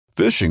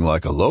Fishing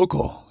like a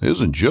local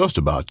isn't just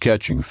about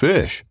catching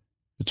fish.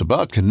 It's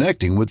about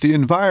connecting with the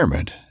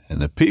environment and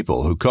the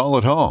people who call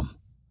it home.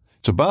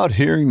 It's about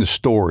hearing the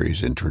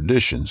stories and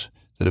traditions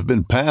that have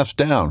been passed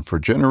down for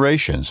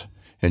generations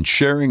and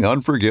sharing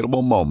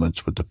unforgettable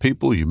moments with the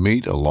people you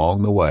meet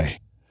along the way.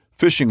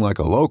 Fishing like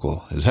a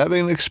local is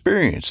having an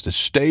experience that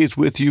stays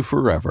with you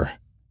forever.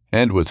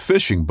 And with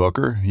Fishing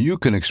Booker, you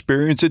can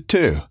experience it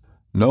too,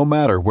 no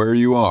matter where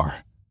you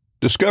are.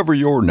 Discover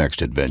your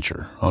next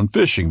adventure on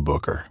Fishing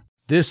Booker.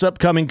 This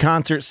upcoming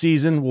concert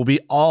season will be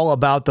all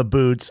about the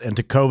boots, and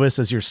Tecovas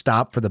is your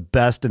stop for the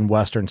best in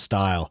Western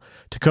style.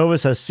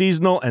 Tecovas has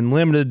seasonal and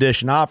limited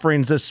edition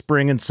offerings this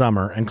spring and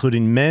summer,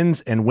 including men's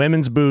and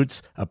women's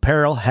boots,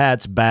 apparel,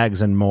 hats,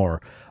 bags, and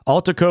more.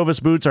 All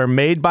Tecovas boots are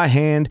made by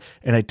hand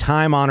in a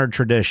time-honored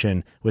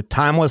tradition with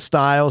timeless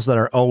styles that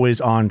are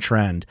always on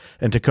trend.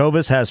 And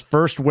Tecovas has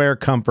first wear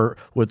comfort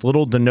with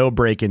little to no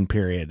break-in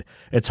period.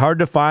 It's hard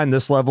to find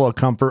this level of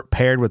comfort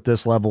paired with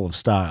this level of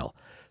style.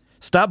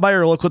 Stop by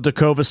your local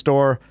Tecovas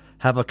store,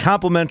 have a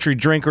complimentary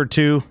drink or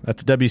two,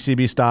 that's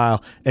WCB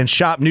style, and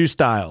shop new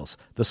styles.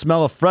 The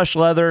smell of fresh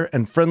leather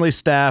and friendly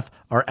staff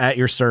are at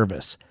your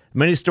service.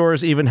 Many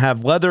stores even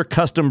have leather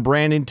custom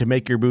branding to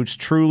make your boots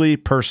truly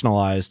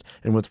personalized.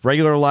 And with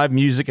regular live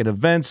music and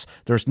events,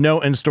 there's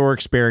no in-store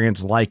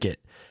experience like it.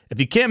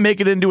 If you can't make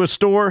it into a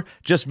store,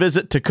 just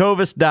visit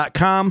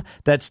tecovas.com.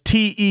 That's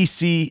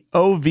TECOVAS.com.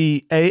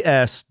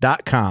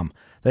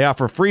 They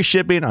offer free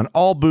shipping on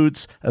all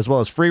boots, as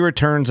well as free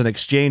returns and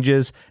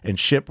exchanges, and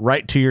ship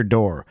right to your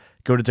door.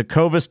 Go to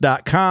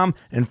tecovas.com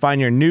and find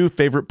your new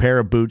favorite pair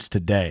of boots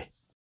today.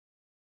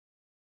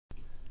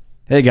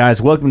 Hey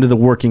guys, welcome to the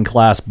Working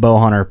Class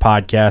Bowhunter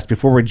podcast.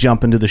 Before we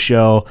jump into the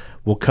show,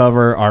 we'll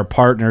cover our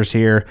partners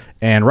here.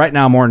 And right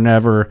now, more than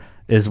ever,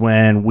 is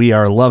when we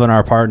are loving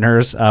our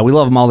partners. We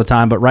love them all the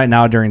time, but right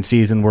now during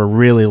season, we're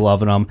really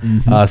loving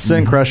them.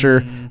 Scent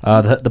Crusher,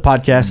 the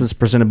podcast is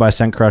presented by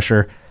Scent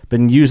Crusher.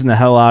 Been using the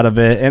hell out of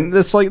it, and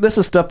this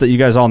is stuff that you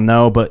guys all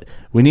know, but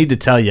we need to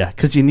tell you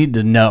because you need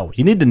to know.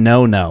 You need to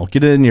know.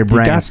 Get it in your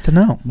brain. You got to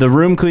know. The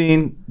room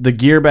clean, the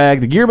gear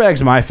bag. The gear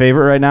bag's my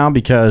favorite right now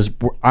because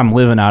I'm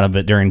living out of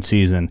it during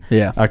season.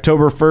 Yeah.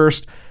 October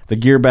 1st, the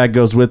gear bag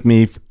goes with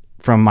me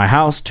from my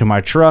house to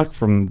my truck,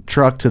 from the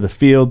truck to the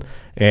field,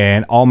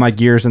 and all my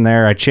gear's in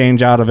there. I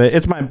change out of it.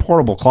 It's my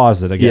portable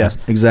closet, I guess.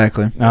 Yeah,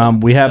 exactly.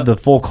 We have the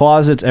full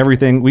closets,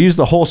 everything. We use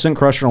the whole Scent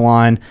Crusher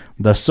line,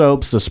 the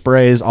soaps, the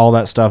sprays, all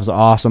that stuff is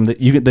awesome.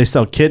 They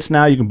sell kits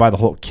now. You can buy the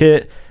whole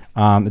kit.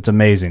 It's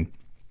amazing.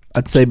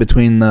 I'd say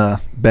between the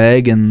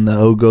bag and the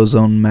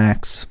Ozone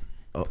Max.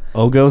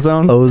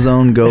 Ozone?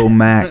 Ozone Go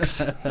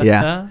Max.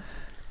 Yeah.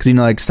 Because,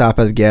 like stop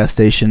at the gas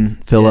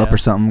station, fill up or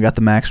something, got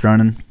the Max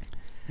running.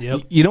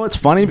 Yep. You know what's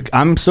funny?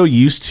 I'm so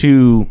used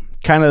to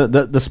kind of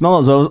the smell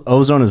of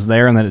ozone is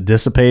there and then it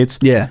dissipates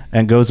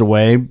and goes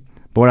away.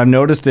 But what I've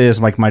noticed is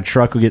like my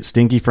truck will get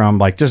stinky from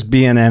like just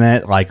being in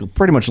it, like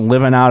pretty much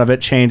living out of it,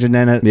 changing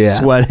in it,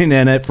 sweating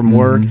in it from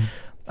work.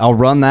 I'll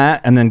run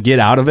that and then get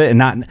out of it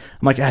and I'm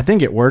like, I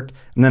think it worked.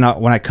 And then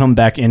when I come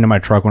back into my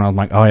truck, when I'm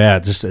like, oh yeah,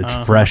 it's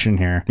fresh in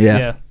here.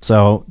 Yeah.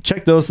 So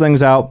check those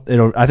things out.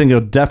 I think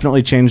it'll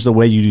definitely change the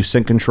way you do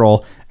scent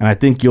control. And I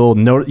think you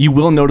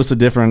will notice a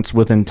difference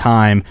within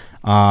time.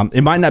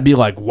 It might not be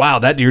like, wow,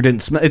 that deer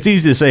didn't smell. It's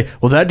easy to say,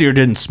 well, that deer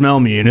didn't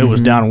smell me and it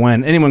was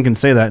downwind. Anyone can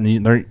say that, and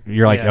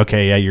you're like,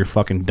 okay, yeah, you're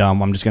fucking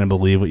dumb. I'm just gonna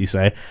believe what you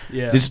say.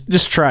 Yeah,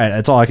 just try it.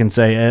 That's all I can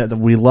say.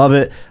 We love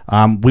it.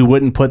 We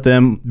wouldn't put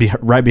them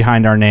right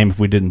behind our name if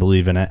we didn't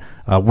believe in it.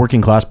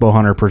 Working Class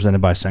Bowhunter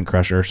presented by Scent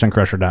Crusher,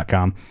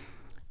 scentcrusher.com.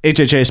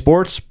 HHA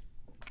Sports.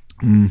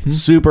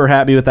 Super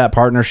happy with that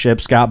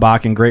partnership. Scott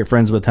Bakken, great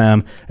friends with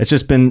him.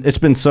 It's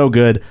been so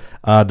good.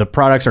 The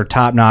products are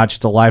top notch.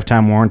 It's a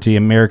lifetime warranty,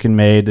 American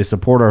made. They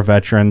support our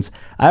veterans.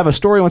 I have a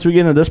story once we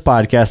get into this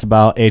podcast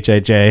about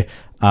HHA.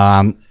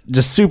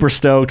 Just super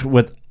stoked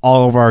with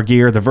all of our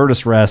gear. The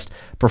Virtus Rest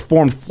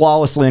performed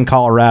flawlessly in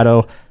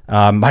Colorado.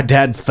 My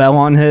dad fell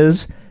on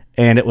his,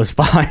 and it was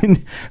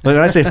fine. Like when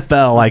I say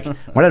fell, like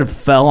my dad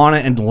fell on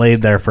it and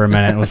laid there for a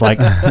minute and was like,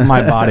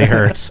 my body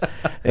hurts.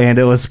 And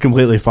it was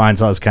completely fine,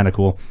 so that was kind of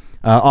cool.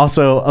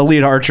 Also,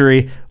 Elite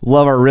Archery,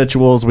 love our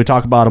rituals. We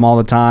talk about them all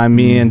the time.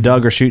 Me and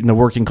Doug are shooting the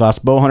Working Class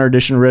Bowhunter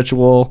Edition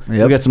ritual.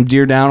 Yep. We got some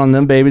deer down on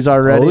them babies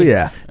already. Oh,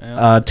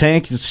 yeah.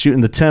 Tank is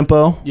shooting the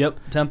Tempo. Yep,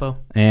 Tempo.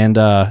 And,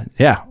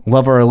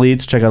 love our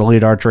elites. Check out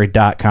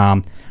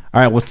elitearchery.com.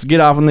 All right, let's get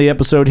off on the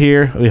episode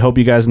here. We hope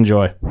you guys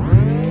enjoy.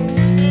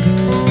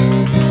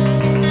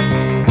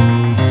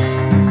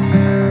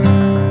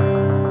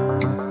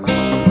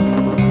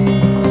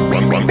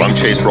 I'm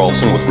Chase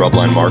Rolfson with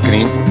Rubline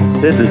Marketing.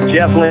 This is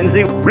Jeff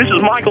Lindsay. This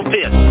is Michael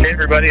Fitz. Hey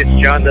everybody, it's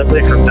John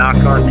Dudley from Knock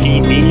on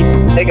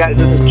TV. Hey guys,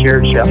 this is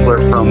Jared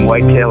Scheffler from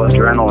Whitetail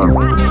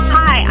Adrenaline.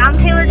 Hi, I'm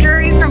Taylor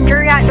Drury from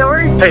Drury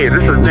Outdoors. Hey,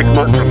 this is Nick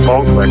Munt from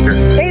Bone Collector.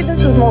 Hey, this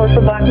is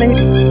Melissa Bachman.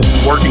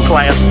 Working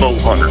Class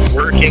Bowhunter.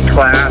 Working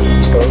Class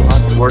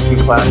Bowhunter. Working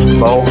Class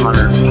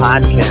Bowhunter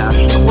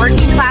Podcast.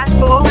 Working Class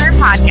Bowhunter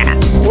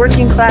Podcast.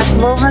 Working class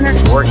bow hunter.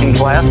 Working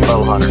class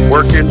bow hunter.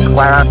 Working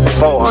class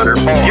bow hunter.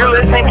 You're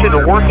listening to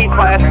the Working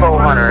Class Bow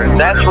Hunter.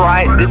 That's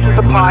right. This is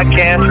a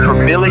podcast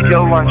for Billy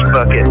Joe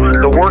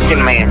Lunchbucket, the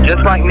working man,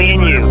 just like me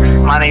and you.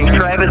 My name's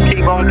Travis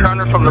T-Bone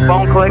Turner from The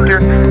Bone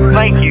Collector.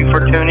 Thank you for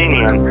tuning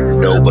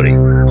in. Nobody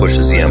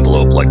pushes the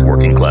envelope like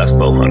Working Class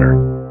Bow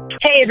Hunter.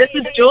 Hey, this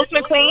is Jules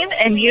McQueen,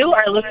 and you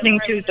are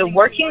listening to the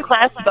Working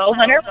Class Bow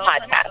Hunter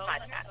Podcast.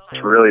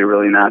 It's really,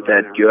 really not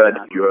that good.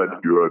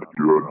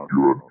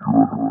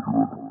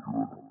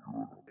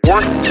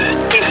 Working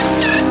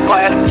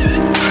class.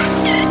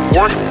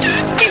 Working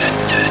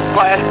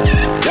class.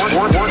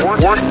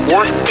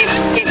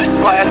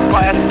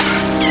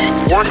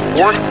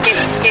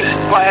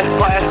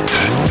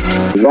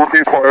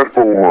 Working class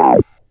bow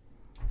hunter.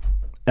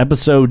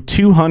 Episode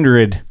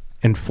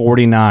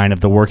 249 of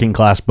the Working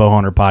Class Bow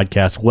Hunter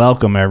Podcast.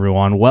 Welcome,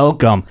 everyone.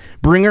 Welcome.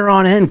 Bring her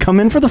on in. Come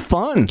in for the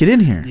fun. Get in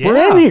here.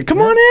 We're in here.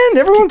 Come on in.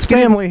 Everyone's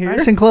family here.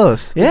 Nice and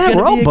close. Yeah,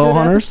 we're all bow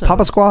hunters. Pop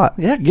a squat.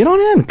 Yeah, get on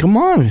in. Come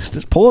on.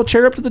 Just pull a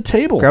chair up to the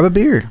table. Grab a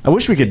beer. I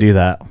wish we could do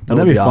that.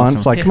 That'd be fun. awesome.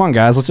 It's like, come on,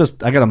 guys.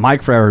 I got a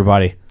mic for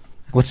everybody.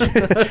 Let's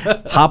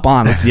hop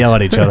on. Let's yell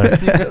at each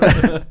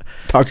other.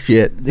 Talk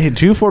shit. Hey,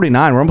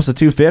 249. We're almost at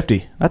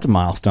 250. That's a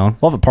milestone.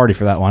 We'll have a party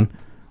for that one.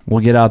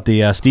 We'll get out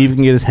the Steve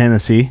can get his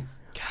Hennessy.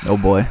 Oh,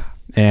 boy.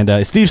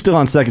 And Steve's still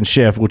on second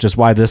shift, which is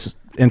why this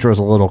intro is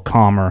a little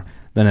calmer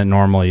than it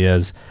normally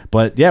is.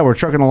 But yeah, we're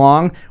trucking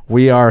along.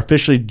 We are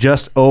officially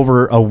just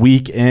over a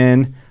week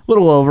in, a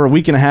little over a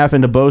week and a half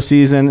into bow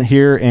season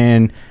here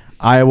in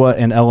Iowa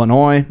and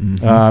Illinois,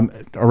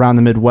 around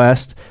the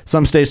Midwest.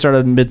 Some states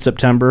started in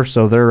mid-September,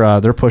 so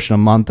they're pushing a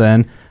month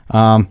in.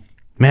 Man,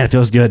 it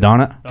feels good,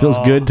 don't it? Feels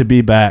good to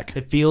be back.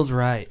 It feels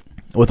right.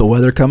 With the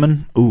weather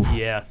coming, ooh.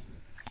 Yeah.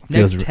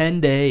 Feels Next 10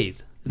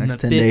 days. In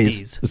Next the 10 50s.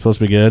 days. It's supposed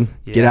to be good.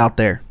 Yeah. Get out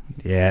there.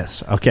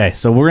 Yes. Okay,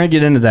 so we're going to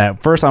get into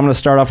that. First, I'm going to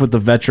start off with the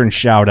veteran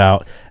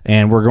shout-out,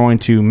 and we're going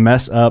to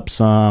mess up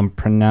some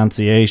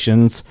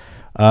pronunciations.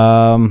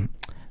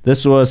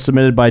 This was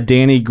submitted by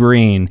Danny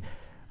Green.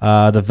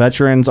 The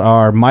veterans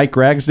are Mike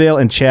Ragsdale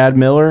and Chad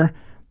Miller,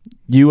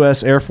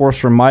 U.S. Air Force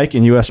for Mike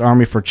and U.S.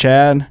 Army for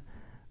Chad.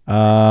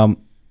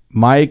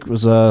 Mike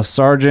was a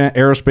sergeant,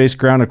 aerospace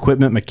ground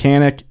equipment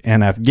mechanic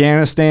in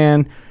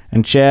Afghanistan.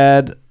 And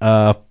Chad,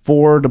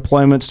 4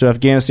 deployments to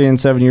Afghanistan,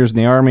 7 years in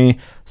the Army,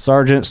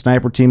 sergeant,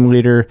 sniper team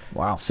leader,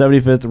 Wow.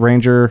 75th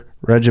Ranger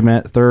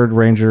Regiment, 3rd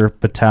Ranger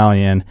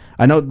Battalion.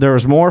 I know there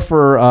was more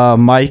for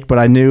Mike, but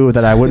I knew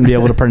that I wouldn't be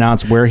able to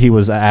pronounce where he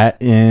was at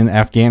in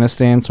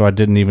Afghanistan, so I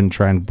didn't even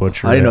try and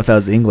butcher it. I didn't know if that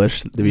was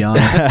English, to be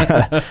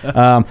honest.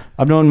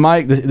 I've known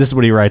Mike. This is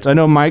what he writes. I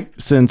know Mike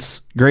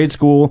since grade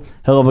school.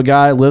 Hell of a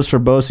guy. Lives for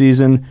bow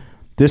season.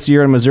 This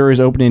year on Missouri's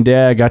opening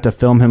day, I got to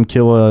film him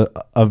kill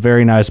a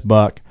very nice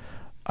buck.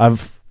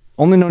 I've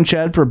only known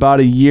Chad for about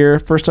a year.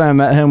 First time I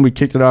met him, we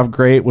kicked it off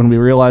great when we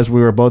realized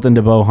we were both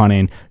into bow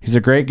hunting. He's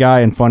a great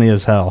guy and funny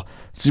as hell.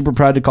 Super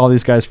proud to call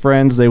these guys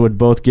friends. They would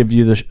both give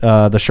you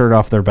the shirt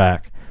off their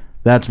back.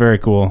 That's very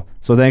cool.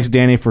 So thanks,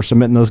 Danny, for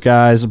submitting those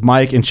guys.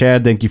 Mike and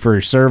Chad, thank you for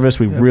your service.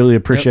 We really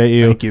appreciate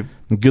you. Thank you.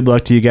 And good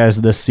luck to you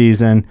guys this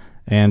season.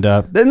 And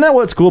isn't that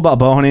what's cool about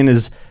bow hunting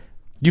is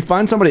you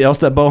find somebody else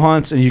that bow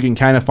hunts and you can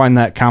kind of find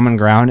that common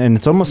ground, and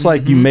it's almost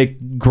like you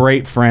make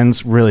great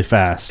friends really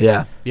fast.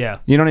 Yeah. Yeah.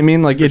 You know what I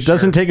mean? Like it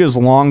doesn't take as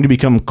long to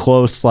become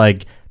close,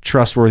 like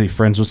trustworthy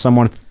friends with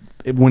someone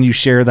when you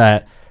share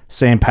that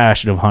same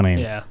passion of hunting.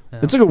 Yeah.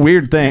 It's like a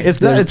weird thing. It's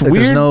weird.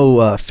 There's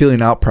no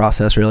feeling out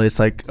process, really. It's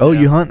like, oh,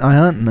 you hunt, I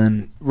hunt, and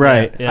then...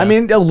 Right. Yeah. I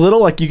mean, a little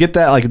like you get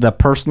that like the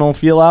personal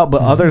feel out,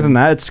 but other than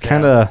that, it's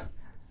kind of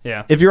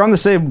Yeah. if you're on the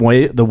same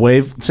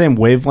same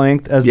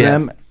wavelength as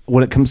them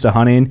when it comes to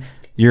hunting,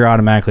 you're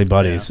automatically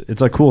buddies. Yeah.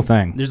 It's a cool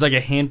thing. There's like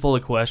a handful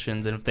of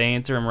questions, and if they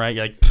answer them right,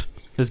 you're like,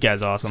 this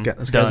guy's awesome.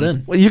 This guy's Done.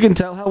 in. Well, you can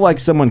tell how like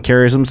someone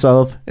carries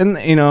himself, and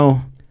you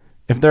know,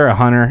 if they're a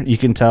hunter, you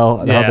can tell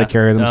how Yeah. they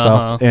carry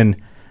themselves. Uh-huh. And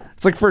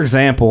it's like, for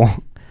example,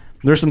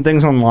 there's some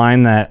things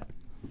online that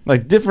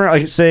like different,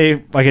 like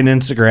say like an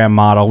Instagram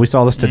model. We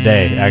saw this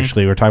today.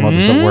 Actually, we were talking about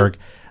this at work.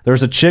 There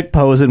was a chick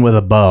posing with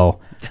a bow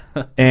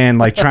and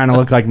like trying to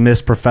look like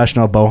Miss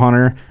Professional Bow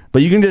Hunter,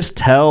 but you can just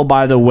tell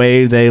by the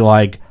way they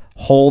like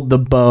hold the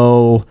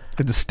bow,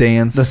 Like the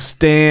stance.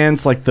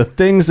 like the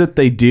things that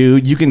they do.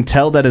 You can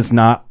tell that it's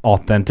not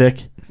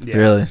authentic. Yeah.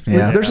 Really?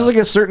 Yeah. There's just like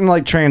a certain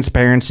like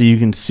transparency you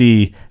can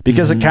see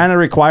because it kind of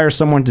requires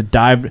someone to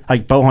dive,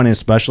 like bow hunting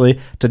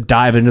especially, to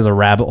dive into the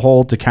rabbit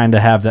hole to kind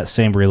of have that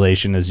same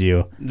relation as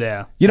you.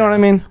 Yeah. You know what I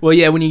mean? Well,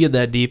 yeah, when you get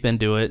that deep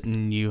into it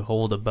and you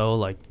hold a bow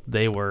like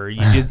they were,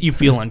 you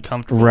feel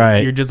uncomfortable.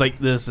 Right. You're just like,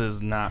 this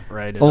is not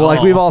right at Well, all.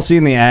 like we've all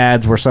seen the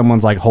ads where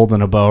someone's like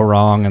holding a bow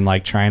wrong and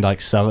like trying to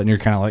like sell it, and you're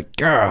kind of like,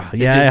 "Grr,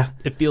 yeah."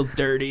 It feels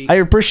dirty. I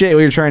appreciate what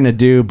you're trying to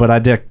do, but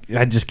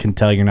I just can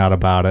tell you're not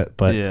about it.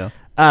 But Yeah.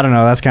 I don't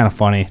know. That's kind of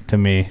funny to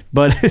me,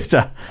 but it's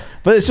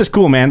just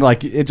cool, man.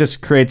 Like it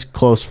just creates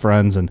close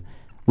friends, and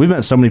we've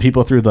met so many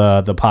people through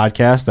the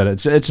podcast that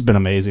it's been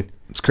amazing.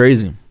 It's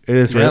crazy. It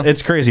is. Yeah.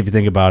 It's crazy if you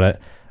think about it.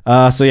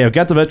 So yeah, we've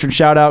got the veteran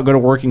shout out. Go to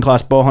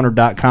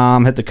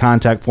workingclassbowhunter.com, hit the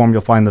contact form.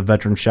 You'll find the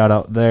veteran shout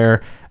out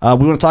there. We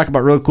want to talk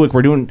about real quick.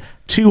 We're doing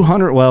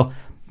 200. Well,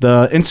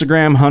 the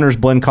Instagram Hunters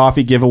Blend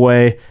Coffee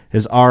giveaway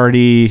is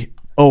already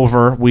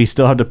over. We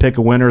still have to pick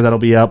a winner. That'll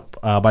be up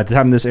by the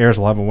time this airs.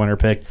 We'll have a winner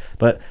picked.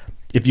 But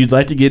if you'd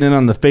like to get in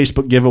on the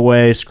Facebook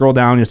giveaway, scroll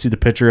down. You'll see the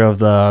picture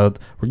of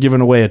we're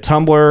giving away a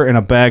tumbler and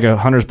a bag of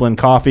Hunters Blend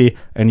Coffee,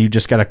 and you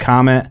just got to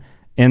comment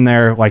in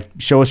there, like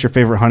show us your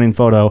favorite hunting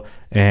photo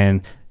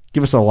and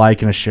give us a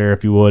like and a share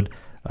if you would.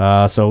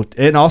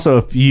 And also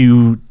if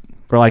you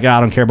were like, I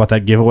don't care about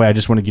that giveaway, I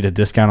just want to get a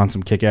discount on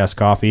some kick-ass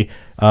coffee,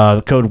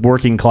 the code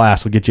Working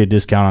Class will get you a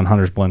discount on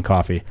Hunters Blend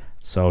Coffee.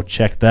 So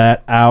check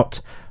that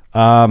out.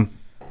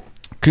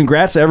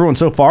 Congrats to everyone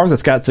so far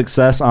that's got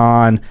success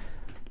on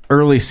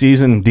early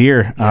season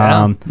deer.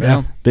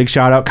 Big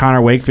shout out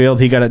Connor Wakefield.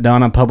 He got it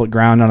done on public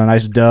ground on a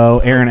nice doe.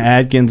 Aaron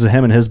Adkins,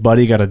 him and his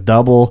buddy got a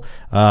double.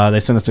 They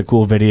sent us a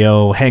cool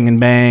video. Hang and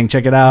bang,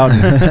 check it out.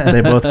 And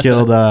they both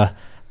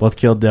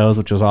killed does,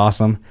 which was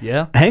awesome.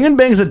 Yeah. Hang and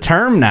bang's a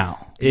term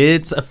now.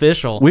 It's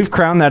official. We've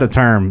crowned that a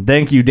term.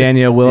 Thank you,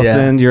 Danielle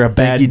Wilson. You're a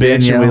bad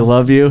bitch, and we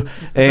love you.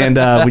 And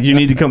you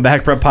need to come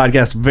back for a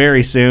podcast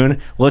very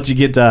soon. We'll let you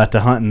get to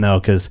hunting, though,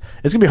 because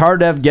it's going to be hard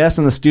to have guests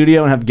in the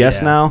studio and have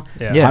guests now.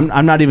 Yeah.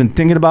 I'm not even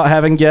thinking about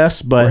having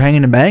guests, but... We're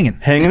hanging and banging.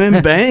 Hanging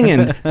and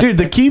banging. Dude,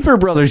 the Keeper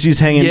brothers use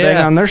hang and bang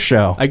on their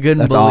show. I couldn't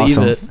That's believe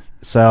awesome. it.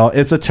 So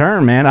it's a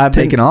term, man. It's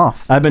taken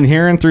off. I've been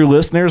hearing through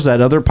listeners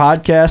that other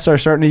podcasts are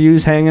starting to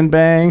use hang and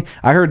bang.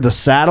 I heard the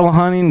Saddle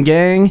Hunting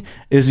Gang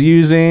is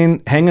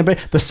using hang and bang.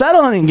 The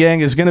Saddle Hunting Gang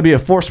is going to be a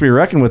force to be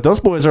reckoned with. Those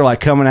boys are like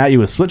coming at you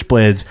with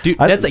switchblades. Dude,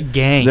 that's a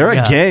gang. They're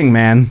a gang,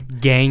 man.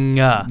 Gang.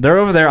 They're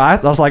over there. I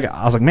was like,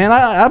 man,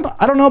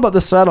 I don't know about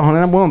this saddle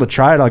hunting. I'm willing to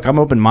try it. Like, I'm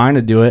open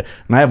minded to do it.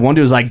 And I have one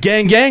dude who's like,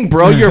 gang,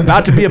 bro, you're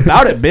about to be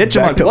about it, bitch.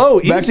 I'm like,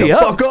 whoa, easy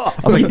up. Fuck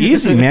off. I was like,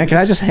 easy, man. Can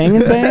I just hang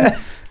and bang?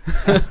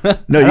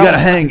 No, you gotta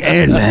hang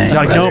and bang.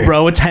 You're like, no,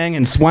 bro, it's hang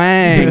and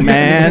swang,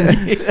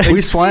 man.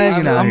 We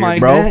swanging out I'm here, like,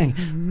 bro. dang.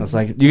 I was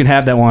like, you can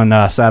have that one,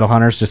 Saddle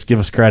Hunters. Just give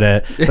us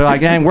credit. They're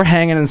like, dang, we're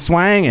hanging and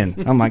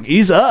swanging. I'm like,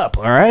 ease up,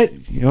 all right?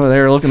 You know, they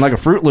were looking like a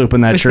Fruit Loop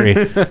in that tree.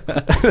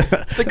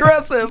 It's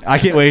aggressive. I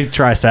can't wait to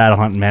try saddle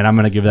hunting, man. I'm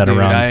gonna give that a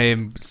run. I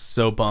am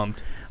so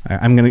pumped.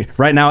 I'm gonna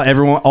right now.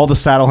 All the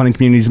saddle hunting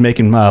community is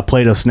making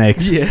Play-Doh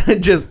snakes. Yeah,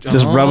 just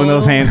rubbing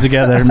those hands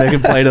together,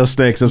 making Play-Doh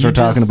sticks as we're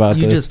talking about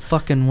you this. You just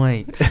fucking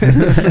wait.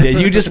 Yeah,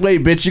 you just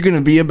wait, bitch. You're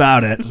gonna be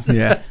about it.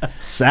 Yeah.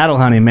 Saddle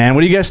hunting, man.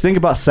 What do you guys think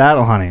about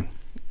saddle hunting?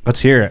 Let's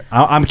hear it.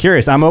 I'm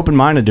curious. I'm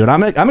open-minded to it.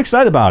 I'm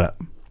excited about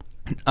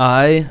it.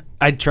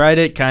 I tried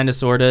it kind of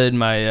sort of in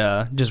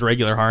my just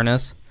regular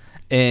harness,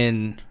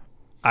 and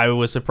I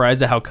was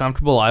surprised at how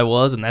comfortable I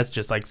was, and that's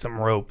just like some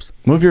ropes.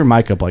 Move your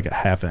mic up like a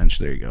half inch.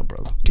 There you go,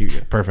 bro.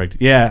 Perfect.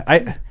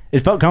 Yeah, it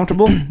felt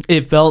comfortable.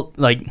 It felt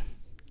like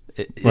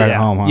at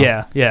home,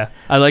 huh? Yeah.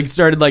 I like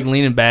started like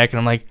leaning back, and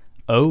I'm like,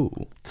 oh.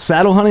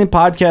 Saddle hunting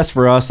podcast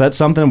for us. That's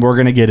something we're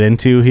gonna get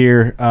into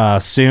here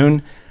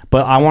soon.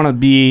 But I want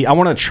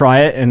to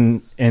try it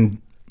and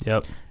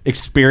Yep.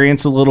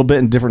 experience a little bit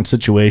in different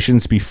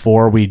situations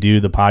before we do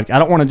the podcast. I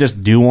don't want to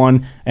just do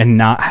one and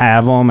not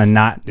have them and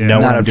not know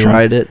what I'm doing.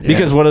 Tried it.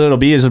 Because what it'll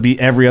be is it'll be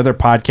every other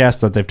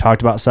podcast that they've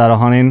talked about saddle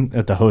hunting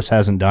that the host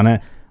hasn't done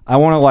it. I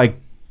want to like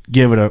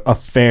give it a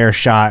fair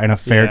shot and a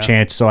fair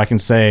chance so I can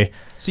say,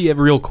 so you have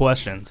real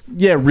questions.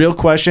 Yeah, real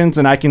questions,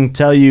 and I can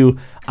tell you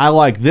I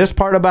like this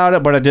part about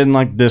it, but I didn't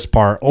like this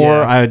part. Or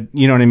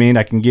you know what I mean?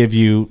 I can give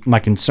you my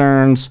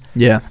concerns.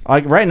 Yeah.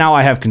 Like right now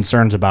I have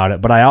concerns about it,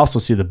 but I also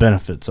see the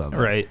benefits of it.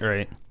 Right.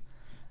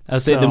 I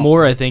would say the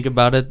more I think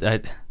about it,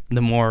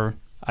 the more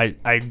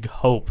I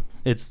hope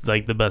it's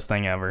like the best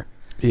thing ever.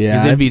 Yeah.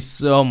 Because it'd be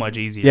so much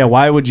easier. Yeah,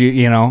 why would you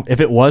if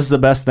it was the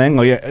best thing,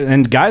 like,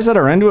 and guys that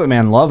are into it,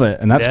 man, love it,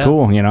 and that's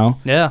cool,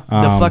 Yeah,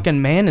 the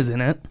fucking man is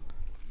in it.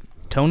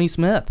 Tony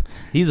Smith.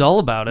 He's all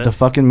about it. The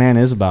fucking man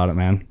is about it,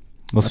 man.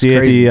 We'll see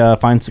crazy. if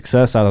he finds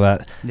success out of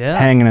that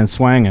hanging and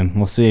swanging.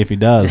 We'll see if he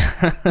does.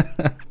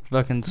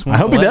 Fucking swing I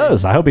hope away. he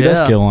does. I hope he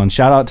does kill one.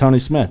 Shout out Tony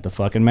Smith, the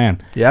fucking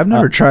man. Yeah, I've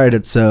never tried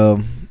it,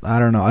 so I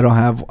don't know. I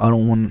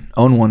don't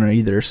own one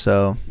either,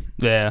 so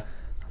yeah,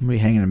 I'm gonna be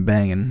hanging and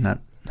banging, not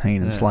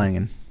hanging and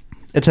slanging.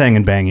 It's hang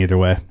and bang either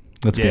way.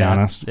 Let's be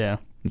honest. Yeah,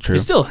 True.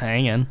 You're still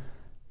hanging.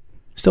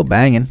 Still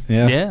banging.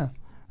 Yeah.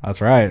 That's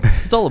right.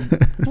 It's all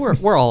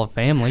we're all a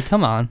family.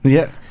 Come on.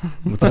 Yeah.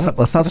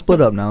 Let's not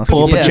split up now. Let's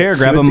Pull up a chair,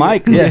 grab a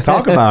mic, and just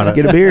talk about it.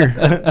 Get a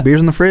beer. Beer's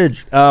in the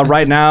fridge.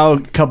 Right now, a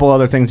couple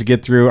other things to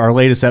get through. Our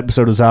latest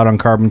episode is out on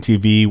Carbon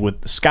TV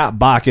with Scott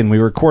Bakken. We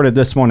recorded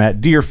this one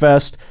at Deer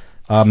Fest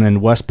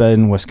in West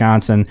Bend,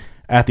 Wisconsin,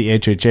 at the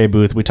HHA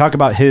booth. We talk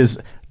about his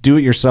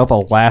do-it-yourself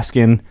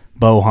Alaskan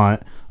bow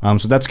hunt.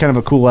 So that's kind of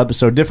a cool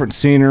episode. Different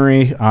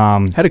scenery.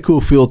 Had a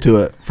cool feel to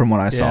it from what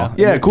I saw.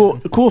 Yeah,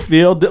 cool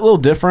feel. A little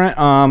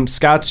different.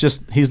 Scott's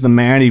he's the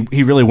man.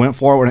 He really went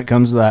for it when it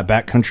comes to that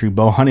backcountry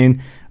bow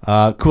hunting.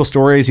 Cool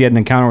stories. He had an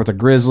encounter with a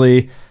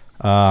grizzly.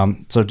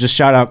 So just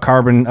shout out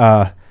Carbon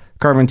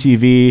Carbon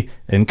TV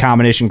and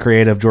Combination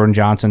Creative. Jordan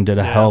Johnson did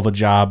a hell of a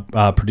job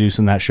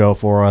producing that show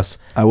for us.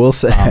 I will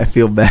say I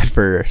feel bad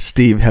for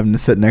Steve having to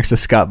sit next to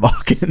Scott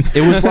Balkin.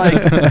 It was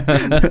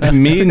like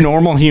me,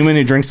 normal human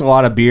who drinks a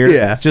lot of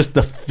beer, just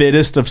the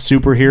fittest of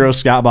superhero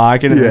Scott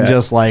Balkin, and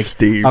just like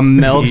Steve. a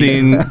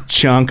melting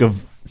chunk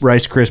of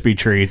Rice Krispie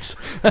treats.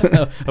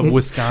 Of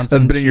Wisconsin.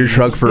 That's been in your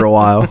truck for a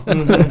while.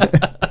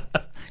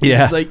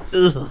 Yeah. It's like,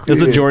 ugh.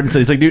 That's what Jordan said.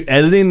 He's like, dude,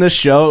 editing this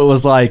show, it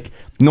was like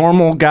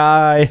normal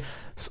guy,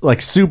 like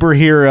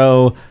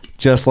superhero,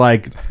 just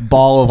like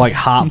ball of like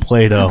hot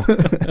Play-Doh.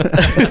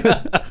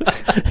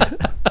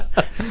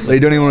 They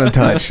don't even want to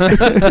touch.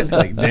 It's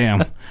like,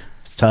 damn,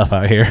 it's tough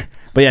out here.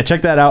 But yeah,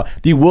 check that out.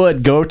 If you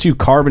would, go to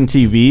Carbon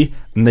TV,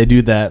 and they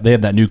do that. They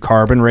have that new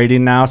Carbon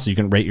rating now, so you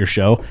can rate your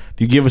show.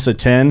 If you give us a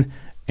 10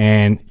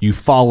 and you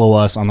follow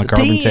us on the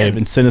Carbon Tape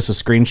and send us a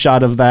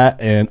screenshot of that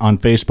and on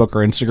Facebook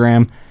or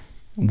Instagram,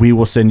 we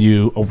will send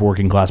you a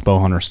Working Class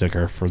Bowhunter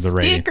sticker for the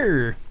rating.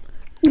 Sticker.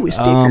 Ooh, a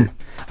sticker.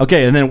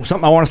 Okay, and then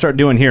something I want to start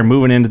doing here,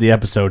 moving into the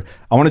episode,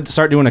 I want to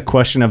start doing a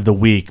question of the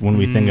week when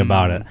we think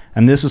about it.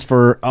 And this is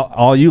for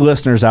all you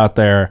listeners out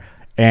there,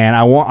 and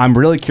I'm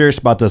really curious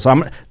about this.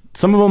 Some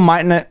of them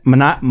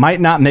might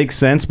not make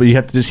sense, but you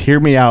have to just hear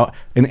me out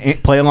and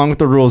play along with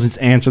the rules and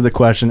just answer the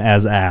question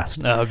as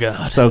asked. Oh,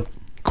 God. So,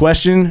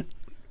 question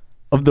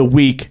of the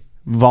week,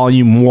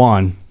 volume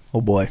 1.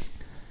 Oh, boy.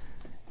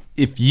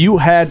 If you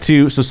had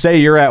to, so say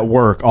you're at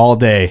work all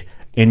day,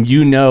 and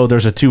you know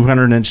there's a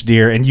 200-inch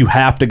deer, and you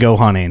have to go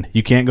hunting.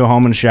 You can't go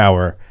home and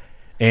shower,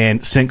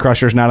 and scent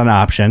crusher's not an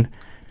option.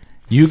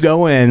 You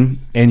go in,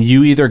 and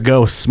you either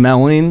go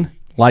smelling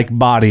like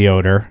body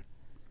odor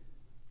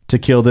to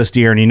kill this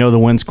deer, and you know the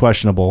wind's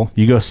questionable.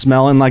 You go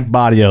smelling like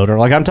body odor.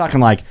 Like, I'm talking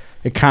like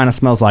it kind of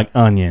smells like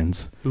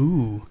onions.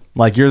 Ooh.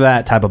 Like, you're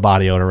that type of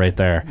body odor right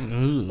there.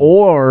 Ooh.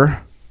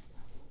 Or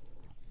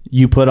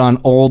you put on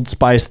Old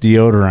Spice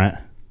deodorant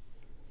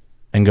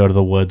and go to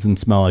the woods and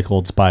smell like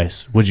Old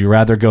Spice. Would you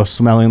rather go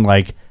smelling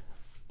like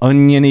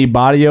oniony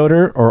body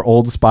odor or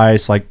Old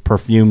Spice like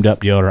perfumed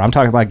up deodorant? I'm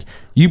talking like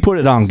you put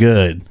it on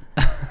good.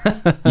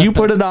 You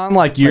put it on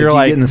like you're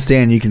like you get in the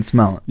stand, you can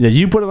smell it. Yeah,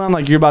 you put it on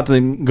like you're about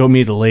to go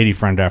meet a lady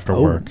friend after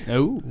work.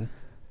 Oh.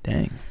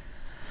 Dang.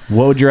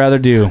 What would you rather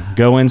do?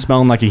 Go in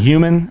smelling like a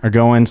human or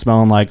go in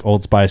smelling like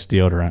Old Spice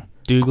deodorant?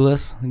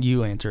 Douglas,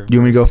 you answer. You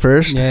want me to go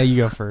first? Yeah, you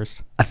go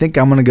first. I think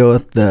I'm going to go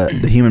with the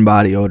human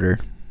body odor.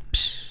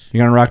 You're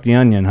going to rock the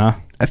onion, huh?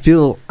 I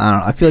feel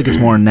like it's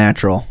more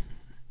natural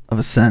of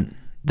a scent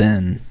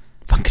than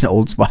fucking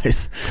Old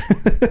Spice.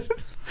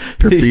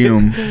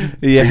 Perfume.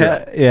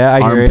 Yeah,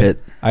 I hear you.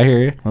 Armpit. I hear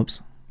you. Whoops.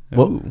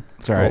 Ooh.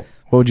 It's all right.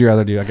 What would you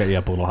rather do? I got you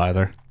up a little high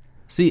there.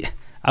 See,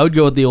 I would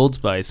go with the Old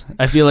Spice.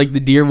 I feel like the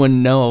deer wouldn't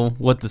know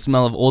what the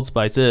smell of Old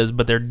Spice is,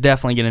 but they're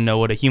definitely going to know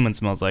what a human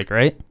smells like,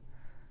 right?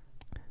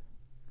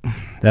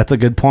 That's a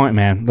good point,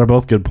 man. They're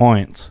both good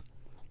points.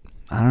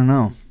 I don't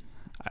know.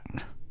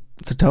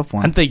 It's a tough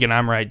one. I'm thinking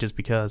I'm right just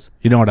because.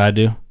 You know what I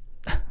do?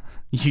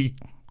 You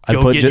I'd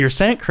go put get ju- your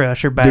scent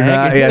crusher Do bag.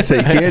 not, yeah, so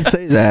you can't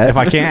say that.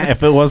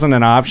 If it wasn't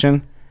an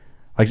option,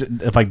 like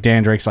if like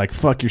Dan Drake's like,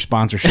 fuck your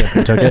sponsorship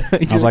and took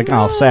it. I was like,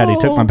 oh, sad, he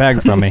took my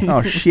bag from me.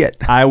 Oh, shit.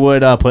 I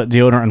would put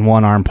deodorant in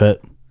one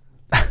armpit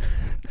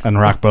and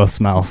rock both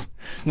smells.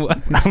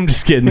 What? I'm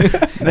just kidding.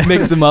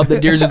 Mix them up. The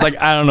deer's just like,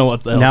 I don't know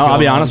what the hell. Now, I'll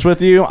be honest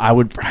with you. I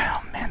would.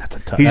 Oh, man, that's a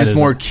tough. He's that just is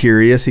more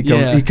curious.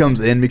 Yeah. He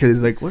comes in because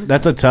he's like, what is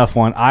That's a tough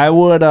one. I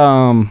would.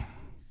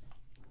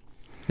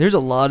 There's a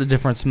lot of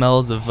different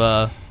smells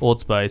of Old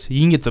Spice.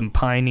 You can get some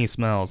piney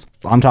smells.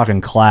 I'm talking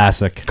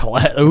classic.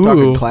 Ooh,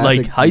 talking classic,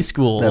 like high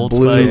school that Old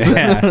blue. Spice.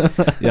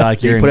 Yeah,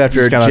 like you you're put in- after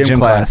just a got out of gym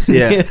class.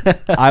 Yeah.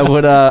 I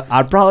would.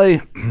 I'd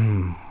probably.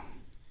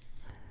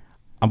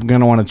 I'm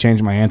gonna want to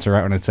change my answer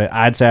right when I'd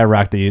say I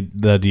rock the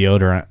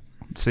deodorant.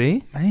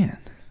 See? Man.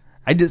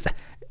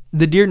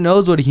 The deer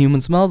knows what a human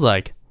smells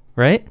like,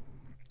 right?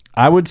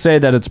 I would say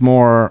that it's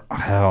more.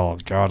 Oh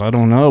God, I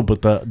don't know,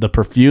 but the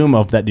perfume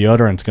of that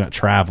deodorant's gonna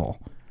travel.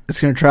 It's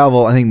going to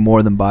travel, I think,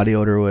 more than body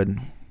odor would.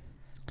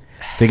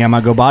 Think I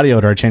might go body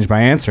odor. I changed my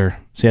answer.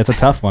 See, that's a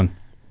tough one.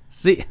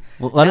 See,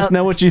 Well, let us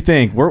know what you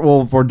think.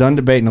 We're done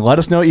debating. Let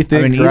us know what you I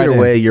think. mean, right either in.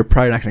 way, you're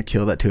probably not going to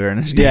kill that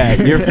 200-inch deer. Yeah,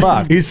 you're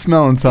fucked. He's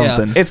smelling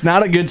something. It's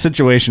not a good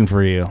situation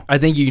for you. I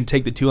think you can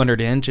take the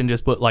 200-inch and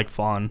just put like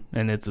fawn,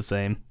 and it's the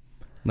same.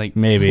 Like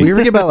Maybe. We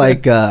ever get about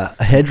like a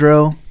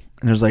hedgerow,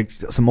 and there's like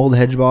some old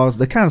hedge balls.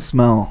 They kind of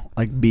smell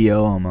like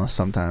BO almost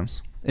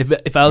sometimes. if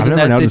I was I've in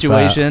never that noticed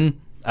situation,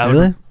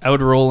 Really? I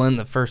would roll in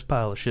the first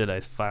pile of shit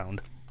I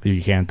found.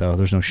 You can't though.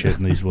 There's no shit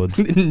in these woods.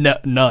 No,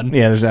 none.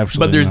 Yeah, there's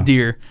absolutely. But there's none.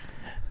 deer.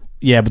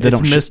 Yeah, but they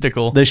It's don't.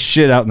 mystical. There's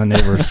shit out in the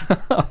neighbors.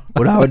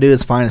 What I would do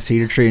is find a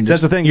cedar tree and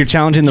That's just the thing. You're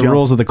challenging the jump.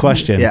 rules of the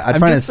question. Yeah, I'd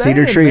I'm find a just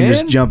cedar saying, tree and man.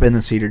 just jump in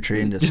the cedar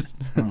tree and just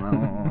Put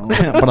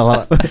a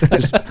lot of,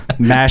 just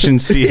mash and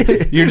see.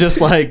 You're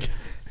just like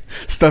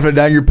stuff it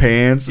down your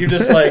pants. you're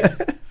just like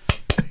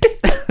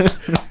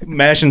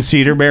mashing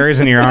cedar berries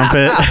in your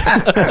armpit.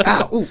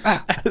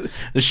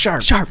 The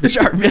sharp.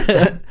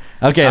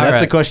 Okay, that's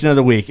the right. question of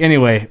the week.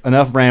 Anyway,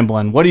 enough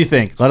rambling. What do you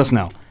think? Let us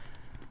know.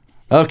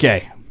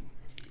 Okay.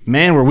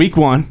 Man, we're week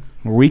 1.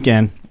 We're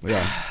weekend.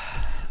 Yeah.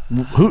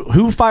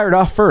 Who fired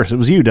off first? It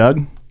was you,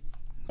 Doug.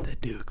 The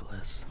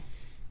Douglas.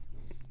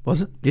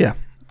 Was it? Yeah.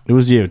 It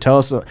was you. Tell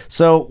us.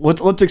 So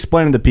let's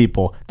explain to the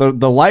people.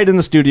 The light in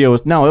the studio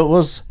was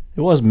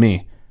it was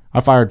me. I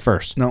fired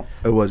first. No,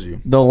 it was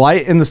you. The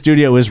light in the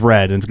studio is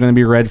red, and it's going to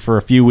be red for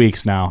a few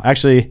weeks now.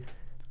 Actually,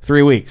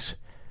 3 weeks.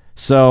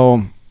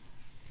 So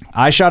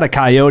I shot a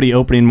coyote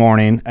opening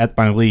morning at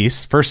my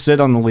lease. First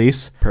sit on the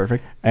lease.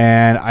 Perfect.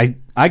 And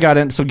I got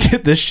in. So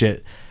get this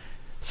shit.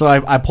 So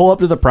I pull up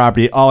to the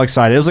property, all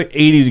excited. It was like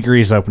 80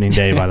 degrees opening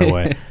day, by the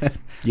way.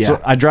 Yeah.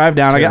 So I drive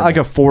down. Terrible. I got like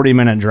a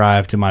 40-minute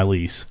drive to my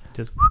lease.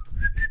 Just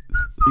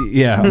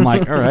Yeah, I'm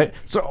like, all right.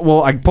 So,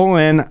 well, I pull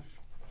in,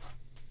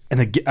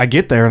 and I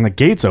get there, and the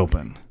gate's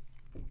open.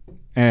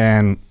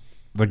 And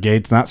the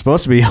gate's not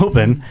supposed to be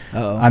open.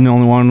 Uh-oh. I'm the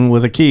only one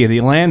with a key.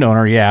 The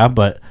landowner, yeah,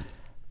 but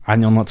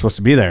I'm the only one supposed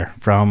to be there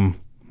from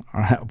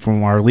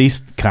our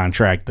lease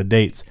contract, the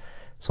dates.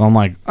 So I'm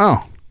like,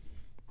 oh,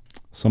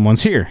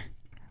 someone's here.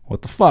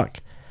 What the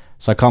fuck?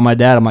 So I call my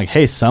dad. I'm like,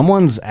 hey,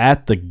 someone's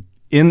at the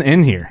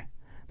in here.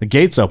 The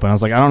gate's open. I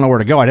was like, I don't know where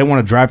to go. I didn't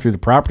want to drive through the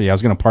property. I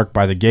was going to park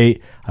by the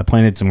gate. I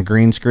planted some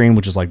green screen,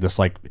 which is like this,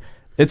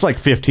 it's like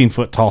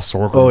 15-foot tall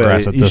sorghum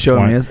grass at you this showed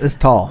point. me. It's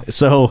tall.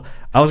 So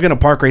I was going to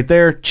park right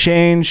there,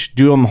 change,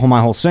 do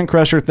my whole scent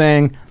crusher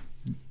thing,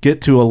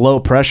 get to a low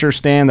pressure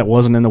stand that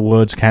wasn't in the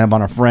woods, kind of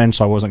on a fringe,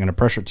 so I wasn't going to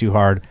pressure it too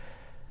hard.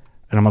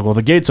 And I'm like, well,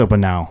 the gate's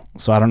open now.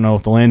 So I don't know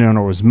if the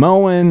landowner was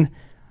mowing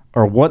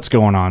or what's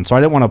going on. So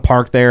I didn't want to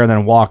park there and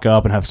then walk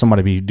up and have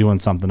somebody be doing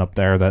something up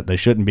there that they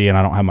shouldn't be, and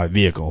I don't have my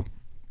vehicle.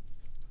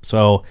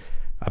 So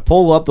I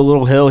pull up the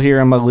little hill here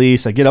on my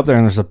lease. I get up there,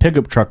 and there's a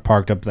pickup truck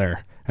parked up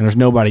there, and there's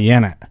nobody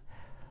in it.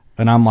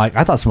 And I'm like,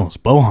 I thought someone was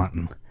bow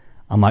hunting.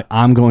 I'm like,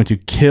 I'm going to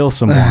kill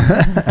someone.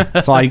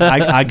 So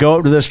I go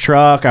up to this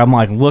truck. I'm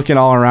like looking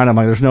all around. I'm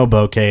like, there's no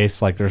bow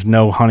case. Like, there's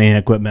no hunting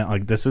equipment.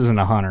 Like, this isn't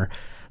a hunter.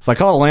 So I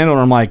call the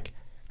landowner. I'm like,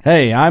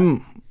 hey,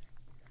 I'm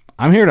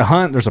here to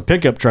hunt. There's a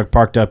pickup truck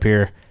parked up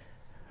here.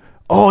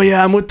 Oh,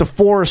 yeah, I'm with the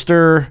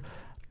forester.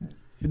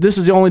 This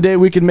is the only day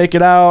we can make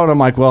it out. I'm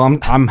like, well,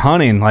 I'm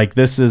hunting. Like,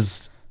 this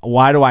is,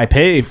 why do I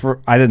pay for,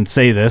 I didn't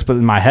say this, but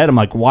in my head, I'm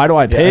like, why do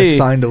I pay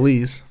signed a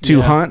lease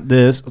to hunt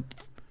this?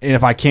 And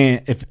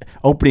if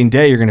opening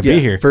day, you're going to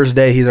be here. First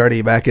day, he's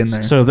already back in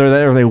there. So they're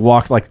there. They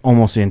walked like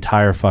almost the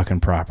entire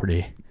fucking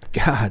property.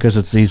 God.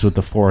 Because he's with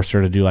the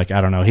forester to do like, I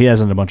don't know. He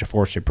has a bunch of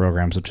forestry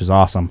programs, which is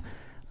awesome.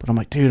 But I'm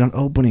like, dude, on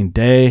opening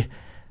day.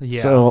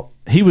 Yeah. So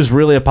he was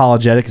really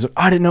apologetic. He's like,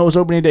 I didn't know it was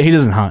opening day. He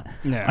doesn't hunt.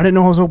 No. I didn't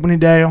know it was opening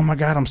day. Oh my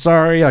God, I'm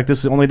sorry. Like, this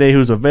is the only day he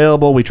was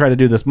available. We tried to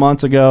do this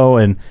months ago.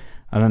 And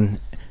then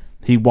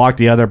he walked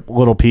the other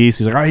little piece.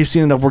 He's like, all right, you've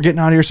seen enough. We're getting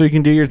out of here so you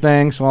can do your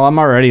thing. So I'm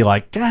already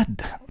like,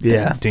 God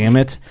damn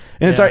it.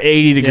 And it's our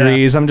 80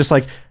 degrees. I'm just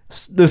like,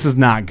 this is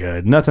not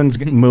good. Nothing's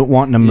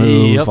wanting to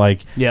move. Yep.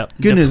 Like,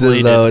 Good news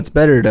is, though, it's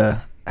better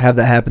to have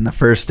that happen the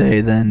first day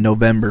than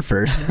November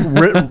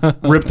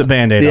 1st. rip the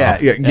Band-Aid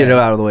off. Yeah, get it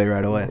out of the way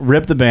right away.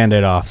 Rip the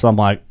Band-Aid off. So I'm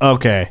like,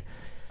 okay.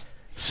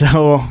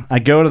 So I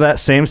go to that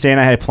same stand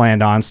I had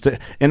planned on.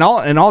 In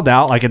all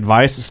doubt, like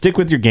advice, stick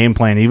with your game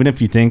plan, even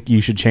if you think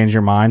you should change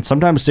your mind.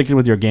 Sometimes sticking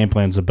with your game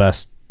plan is the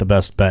best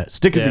bet.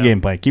 Stick with the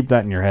game plan. Keep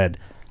that in your head.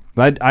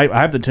 I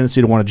have the tendency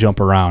to want to jump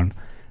around.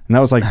 And that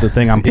was like the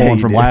thing I'm pulling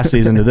from last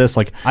season to this.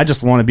 Like, I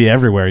just want to be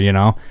everywhere, you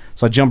know?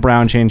 So I jump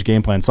around, change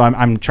game plan. So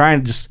I'm trying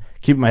to just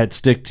keep my head,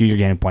 stick to your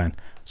game plan.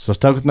 So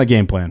stuck with my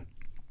game plan.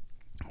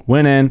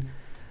 Went in,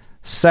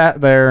 sat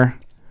there,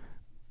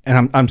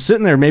 and I'm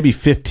sitting there maybe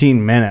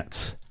 15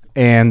 minutes.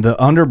 And the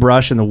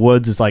underbrush in the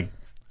woods is like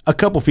a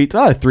couple feet,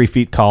 3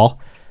 feet tall.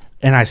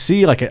 And I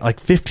see like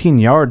 15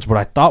 yards what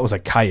I thought was a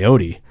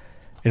coyote.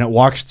 And it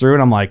walks through,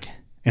 and I'm like,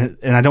 and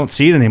I don't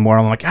see it anymore.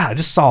 I'm like, I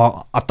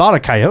thought a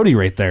coyote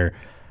right there.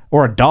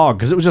 Or a dog,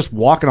 because it was just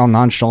walking on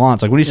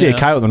nonchalance. Like, when you see a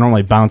coyote, they're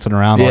normally bouncing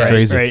around all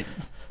crazy. Right.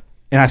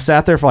 And I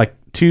sat there for like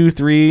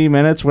 2-3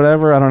 minutes,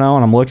 whatever, I don't know,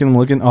 and I'm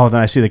looking. Oh,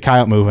 then I see the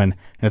coyote moving, and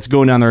it's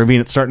going down the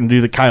ravine. It's starting to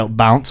do the coyote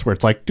bounce, where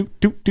it's like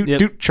doot, doot, doot,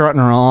 doot, trotting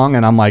along,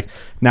 and I'm like,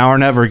 now or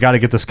never, got to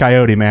get this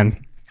coyote,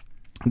 man.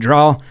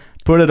 Draw,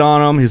 put it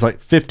on him. He's like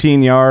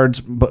 15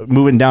 yards, but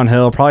moving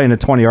downhill, probably into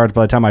 20 yards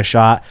by the time I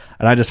shot,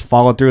 and I just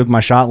followed through with my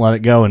shot and let it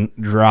go and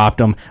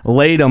dropped him,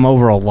 laid him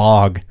over a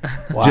log.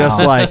 Wow.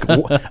 Just like,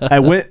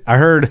 I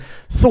heard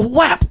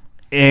thwap,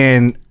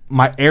 and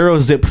my arrow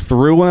zipped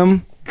through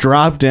him,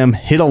 dropped him,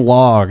 hit a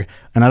log,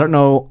 and I don't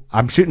know,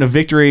 I'm shooting a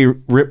Victory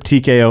Rip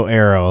TKO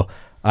arrow.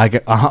 I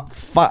get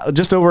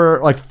just over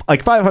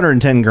like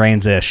 510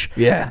 grains ish.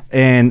 Yeah.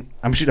 And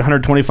I'm shooting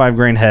 125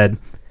 grain head,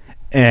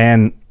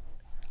 and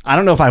I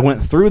don't know if I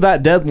went through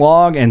that dead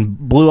log and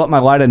blew up my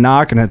lighted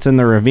knock and it's in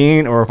the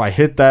ravine, or if I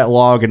hit that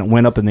log and it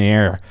went up in the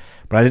air.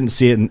 But I didn't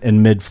see it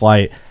in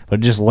mid-flight, but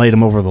it just laid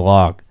him over the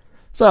log.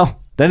 So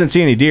I didn't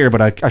see any deer,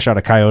 but I shot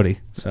a coyote.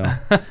 So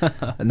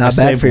not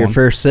bad for your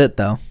first sit,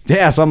 though.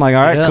 Yeah, so I'm like,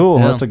 all right, cool.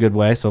 Yeah. That's a good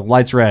way. So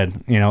light's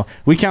red. You know,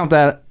 we count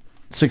that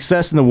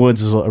success in the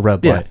woods as a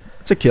red light.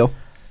 It's a kill.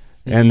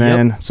 And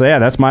then, so yeah,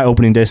 that's my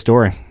opening day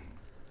story.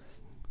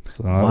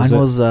 So Mine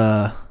was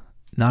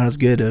not as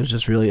good. It was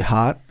just really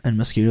hot, and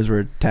mosquitoes were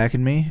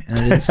attacking me, and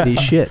I didn't see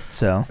shit.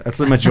 So That's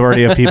the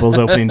majority of people's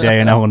opening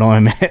day in Illinois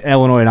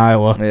and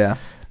Iowa. yeah,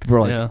 People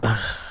are like,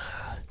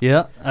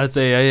 Yeah, I'd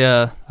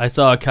say I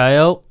saw a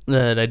coyote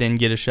that I didn't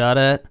get a shot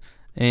at,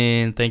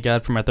 and thank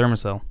God for my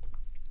thermocell.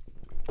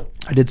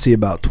 I did see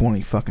about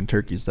 20 fucking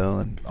turkeys though,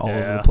 and all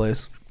over the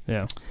place.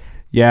 Yeah.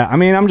 yeah, I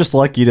mean, I'm just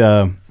lucky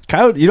to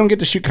coyote. You don't get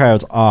to shoot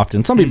coyotes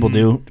often. Some people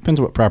do.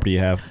 Depends what property you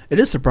have. It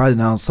is surprising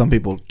how some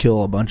people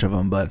kill a bunch of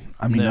them, but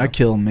I mean, Yeah. I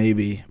kill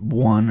maybe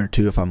 1 or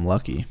 2 if I'm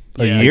lucky.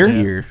 A year? A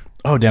year.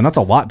 Oh, damn, that's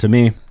a lot to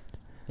me.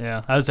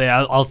 Yeah, I would say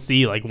I'll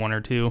see like 1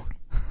 or 2.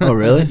 Oh,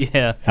 really?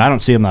 Yeah. I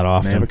don't see them that I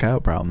often. have a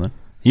coyote problem then.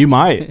 You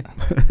might.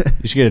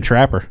 You should get a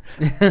trapper.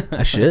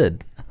 I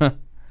should.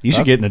 You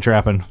should get into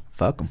trapping.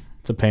 Fuck them.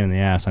 It's a pain in the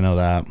ass. I know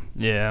that.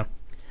 Yeah.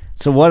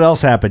 So what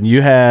else happened?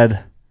 You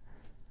had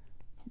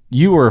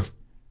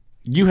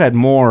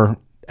more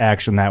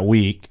action that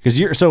week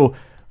because so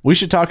we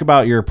should talk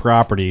about your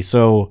property.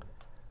 So,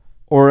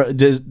 or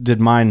did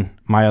my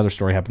other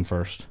story happen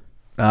first?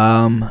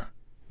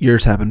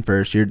 Yours happened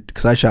first.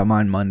 Because I shot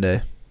mine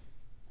Monday.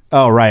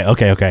 Oh, right.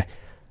 Okay.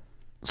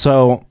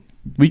 So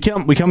we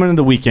come into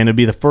the weekend. It'd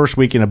be the first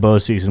weekend of bow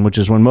season, which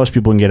is when most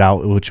people can get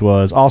out, which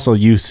was also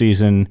youth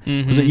season.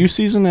 Mm-hmm. Was it youth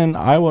season in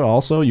Iowa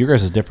also? Your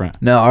guys is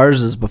different. No, ours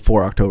is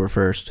before October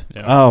 1st.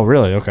 Yeah. Oh,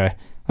 really? Okay.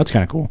 That's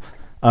kind of cool.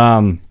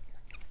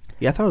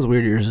 Yeah, I thought it was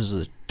weird. Yours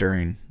is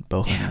during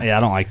both. Yeah, I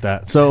don't like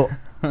that. So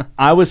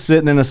I was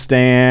sitting in a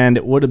stand.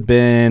 It would have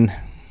been...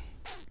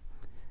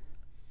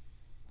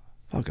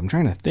 Fuck, I'm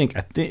trying to think.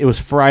 I think it was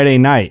Friday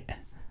night.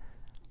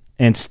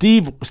 And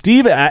Steve,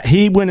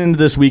 he went into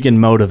this weekend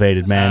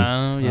motivated, man.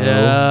 Oh,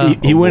 yeah.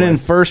 He went in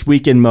first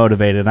weekend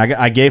motivated.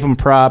 I gave him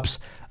props,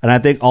 and I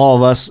think all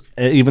of us,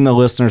 even the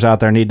listeners out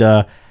there, need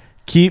to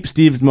keep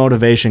Steve's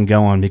motivation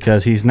going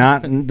because he's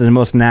not the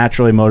most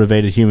naturally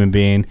motivated human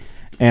being,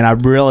 and I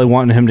really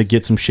want him to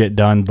get some shit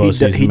done both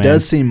seasons. He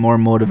does seem more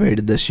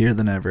motivated this year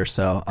than ever,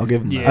 so I'll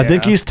give him that. I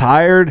think he's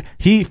tired.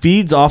 He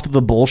feeds off of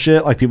the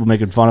bullshit, like people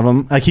making fun of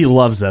him. Like he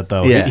loves that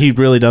though. Yeah. He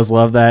really does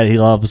love that. He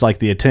loves like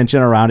the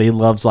attention around it. He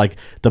loves like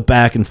the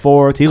back and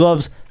forth. He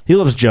loves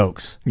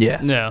jokes.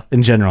 Yeah. Yeah.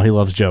 In general, he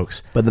loves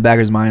jokes. But in the back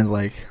of his mind is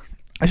like,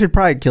 I should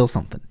probably kill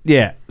something.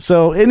 Yeah.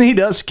 So, and he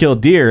does kill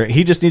deer.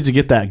 He just needs to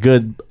get that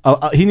good.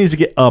 He needs to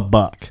get a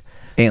buck.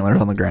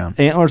 Antlers on the ground.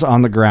 Antlers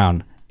on the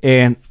ground.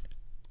 And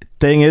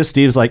thing is,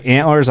 Steve's like,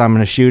 antlers, I'm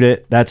going to shoot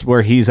it. That's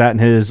where he's at in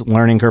his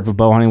learning curve of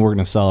bow hunting. We're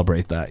going to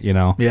celebrate that, you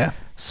know? Yeah.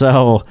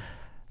 So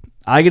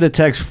I get a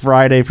text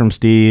Friday from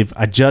Steve.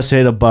 I just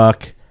hit a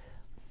buck.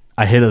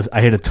 I hit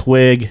a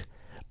twig,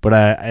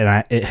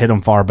 but it hit him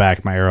far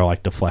back. My arrow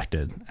like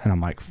deflected. And I'm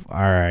like, all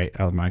right.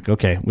 I'm like,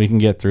 okay, we can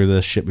get through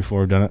this shit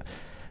before we've done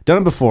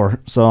it before.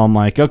 So I'm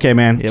like, okay,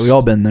 man. Yeah, we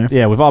all been there.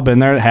 Yeah, we've all been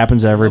there. It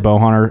happens to every bow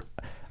hunter.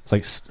 It's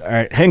like, all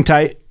right, hang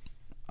tight.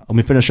 Let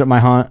me finish up my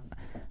hunt.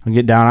 I'll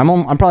get down.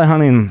 I'm probably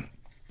hunting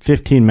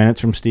 15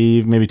 minutes from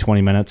Steve, maybe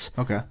 20 minutes.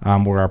 Okay.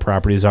 Where our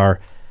properties are.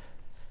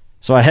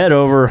 So I head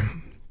over.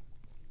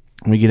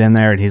 And we get in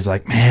there, and he's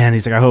like, man,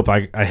 I hope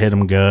I hit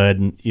him good.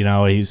 And, you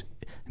know, he's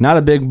not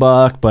a big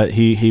buck, but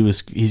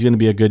he's going to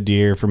be a good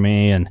deer for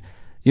me. And,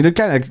 you know,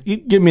 kind of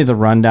give me the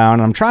rundown.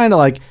 And I'm trying to,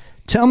 like,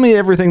 tell me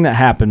everything that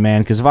happened,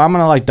 man, because if I'm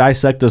going to, like,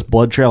 dissect this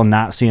blood trail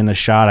not seeing the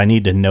shot, I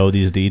need to know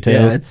these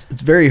details. Yeah,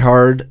 it's very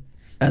hard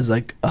as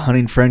like a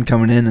hunting friend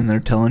coming in and they're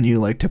telling you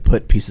like to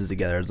put pieces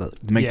together to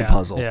make the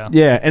puzzle.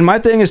 Yeah, and my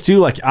thing is too,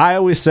 like I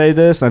always say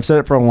this, and I've said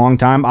it for a long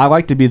time, I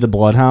like to be the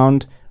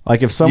bloodhound.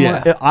 Like if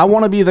someone, I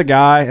want to be the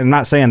guy, and I'm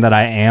not saying that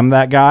I am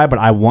that guy, but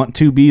I want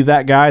to be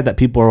that guy that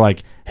people are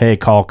like, hey,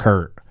 call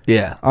Kurt.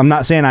 Yeah. I'm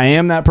not saying I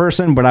am that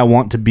person, but I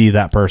want to be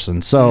that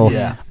person.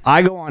 So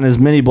I go on as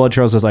many blood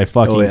trails as I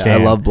fucking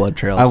can. I love blood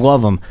trails. I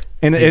love them.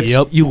 And it's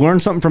you learn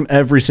something from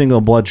every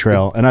single blood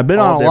trail. And I've been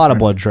on a lot of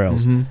blood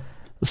trails. Mm-hmm.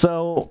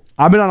 So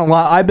I've been on a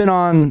lot. I've been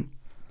on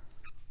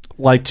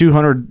like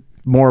 200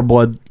 more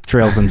blood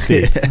trails than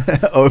Steve.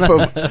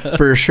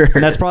 For sure.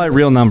 And that's probably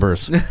real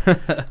numbers.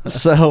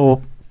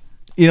 So,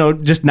 you know,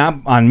 just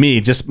not on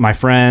me, just my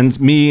friends,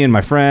 me and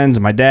my friends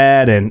and my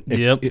dad and,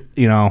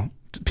 you know,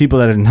 people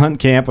that are in hunt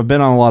camp. I've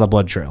been on a lot of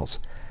blood trails.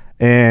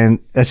 And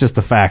that's just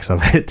the facts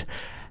of it.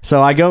 So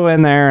I go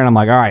in there and I'm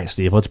like, all right,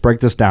 Steve, let's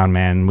break this down,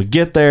 man. We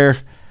get there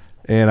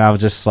and I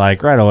was just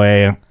like, right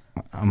away,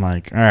 I'm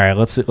like, all right,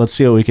 let's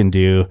see what we can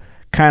do.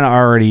 Kind of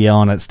already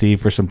yelling at Steve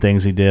for some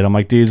things he did. I'm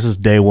like, dude, this is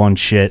day one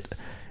shit.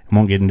 I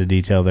won't get into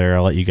detail there.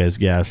 I'll let you guys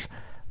guess.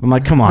 I'm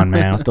like, come on,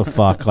 man. What the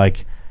fuck?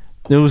 Like,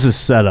 it was his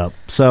setup.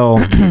 So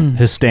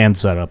his stand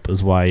setup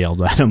is why I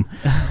yelled at him.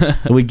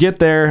 And we get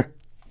there,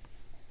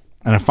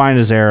 and I find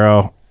his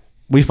arrow.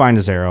 We find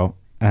his arrow,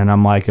 and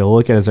I'm like, I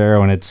look at his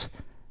arrow, and it's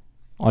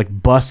like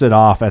busted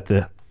off at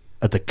the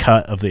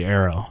cut of the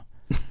arrow.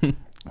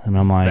 And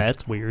I'm like,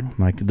 that's weird. I'm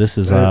like, this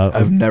is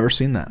I've never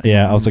seen that.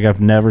 Yeah, I was like, I've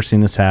never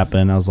seen this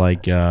happen. I was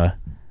like,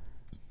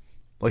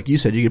 like you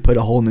said, you could put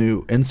a whole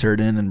new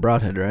insert in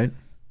broadhead, right?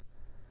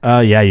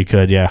 Yeah, you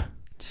could, yeah.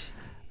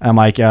 I'm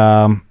like,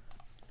 I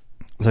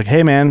was like,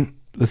 hey man,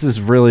 this is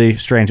really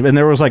strange. And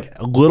there was like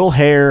a little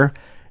hair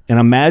And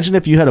imagine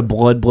if you had a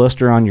blood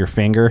blister on your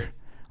finger,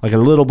 like a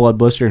little blood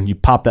blister, and you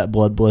pop that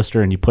blood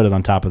blister and you put it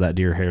on top of that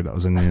deer hair that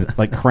was in there,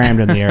 like crammed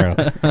in the arrow.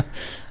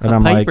 And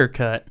I'm Paper like,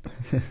 cut.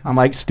 I'm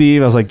like,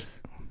 Steve, I was like,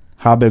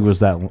 how big was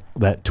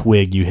that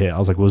twig you hit? I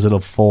was like, was it a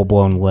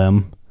full-blown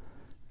limb?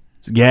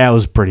 Yeah, it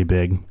was pretty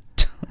big.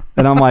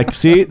 And I'm like,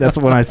 see, that's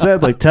when I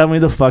said, like, tell me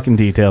the fucking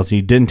details.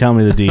 He didn't tell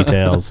me the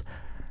details.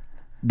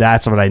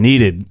 That's what I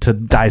needed to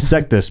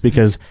dissect this,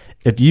 because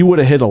if you would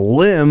have hit a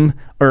limb,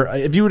 or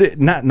if you would have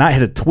not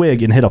hit a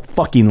twig and hit a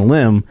fucking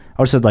limb,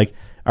 I would have said, like,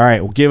 all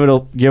right, well, give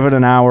it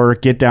an hour,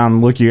 get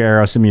down, look at your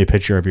arrow, send me a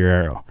picture of your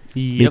arrow.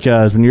 Yep.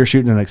 Because when you're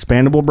shooting an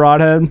expandable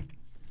broadhead,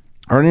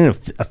 or even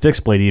a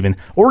fixed blade even,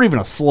 or even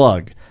a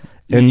slug,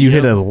 and you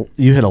hit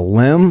a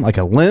limb, like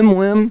a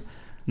limb,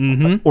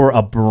 or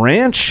a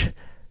branch,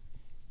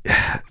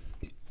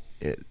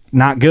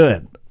 not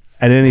good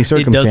at any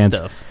circumstance. It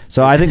does stuff.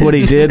 So I think what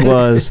he did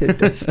was, I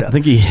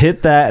think he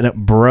hit that and it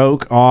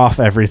broke off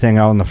everything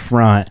on the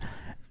front,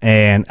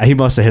 and he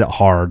must have hit it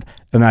hard.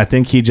 And I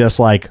think he just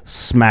like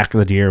smacked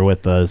the deer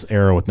with his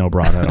arrow with no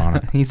broadhead on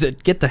it. He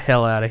said, "Get the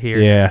hell out of here."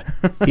 Yeah,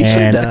 He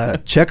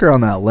should check her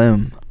on that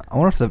limb. I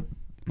wonder if I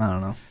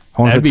don't know.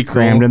 I wonder if That'd it's be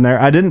crammed cool. in there.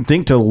 I didn't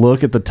think to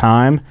look at the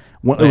time.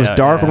 It was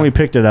dark when we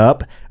picked it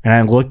up, and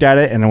I looked at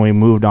it, and then we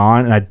moved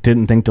on, and I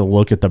didn't think to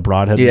look at the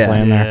broadhead that's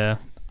laying there. Yeah.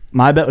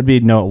 My bet would be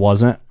no, it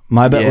wasn't.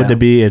 My bet would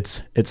be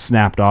it's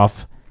snapped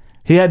off.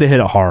 He had to hit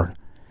it hard,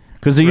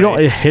 because you don't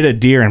hit a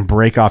deer and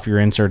break off your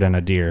insert in a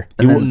deer.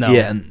 No.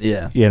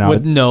 Yeah. You know,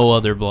 With no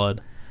other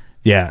blood.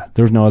 yeah,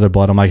 there's no other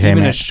blood. I'm like, hey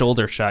Even man, a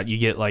shoulder shot, you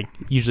get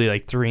usually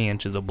 3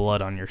 inches of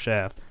blood on your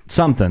shaft.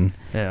 something.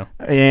 Yeah.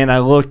 And I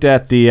looked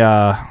at his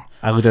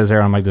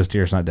arrow. I'm like, this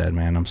deer's not dead,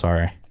 man. I'm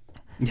sorry.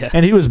 Yeah.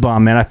 And he was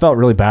bummed, man. I felt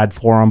really bad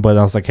for him, but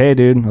I was like, hey,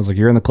 dude. I was like,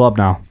 you're in the club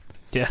now.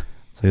 Yeah.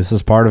 So this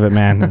is part of it,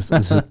 man.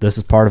 This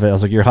is part of it. I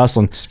was like, you're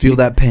hustling. Just feel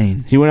that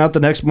pain. He went out the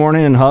next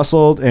morning and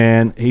hustled,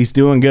 and he's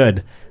doing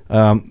good.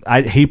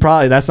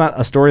 That's not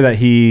a story that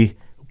he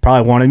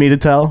probably wanted me to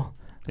tell,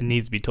 It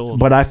needs to be told.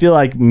 but I feel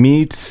like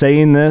me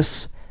saying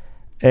this,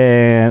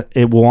 and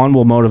one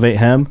will motivate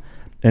him,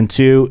 and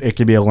two, it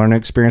could be a learning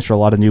experience for a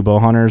lot of new bow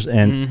hunters.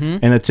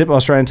 And and the tip I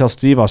was trying to tell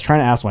Steve, I was trying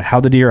to ask him, like, how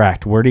the deer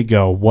act, where'd he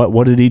go,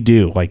 what did he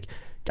do? Like,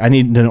 I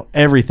need to know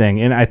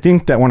everything. And I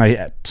think that when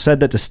I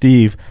said that to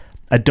Steve,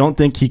 I don't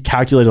think he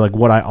calculated like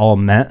what I all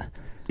meant.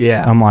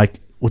 Yeah. I'm like,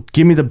 well,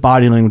 give me the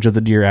body language of the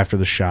deer after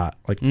the shot.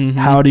 Like,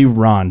 how did he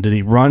run? Did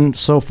he run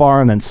so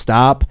far and then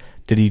stop?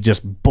 Did he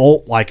just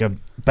bolt like a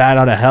bat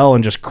out of hell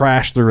and just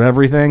crash through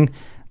everything?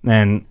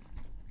 And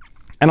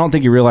I don't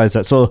think you realize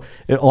that. So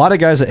a lot of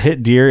guys that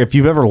hit deer, if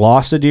you've ever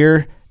lost a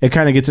deer, it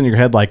kind of gets in your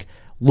head like,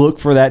 look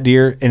for that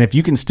deer. And if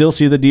you can still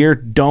see the deer,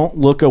 don't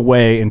look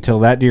away until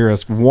that deer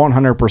is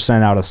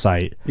 100% out of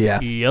sight. Yeah.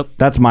 Yep.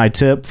 That's my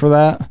tip for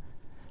that.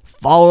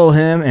 Follow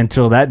him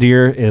until that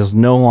deer is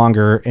no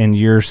longer in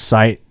your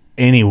sight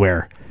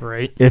anywhere.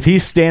 Right. If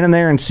he's standing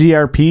there in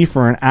CRP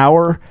for an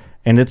hour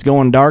and it's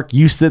going dark,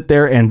 you sit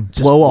there and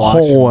blow a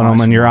hole in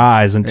him in your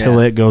eyes until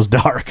it goes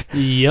dark.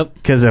 Yep.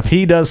 Because if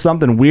he does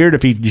something weird,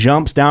 if he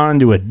jumps down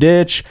into a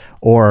ditch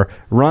or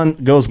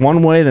goes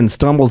one way, then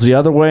stumbles the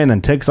other way, and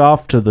then takes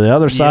off to the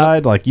other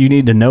side, like, you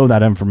need to know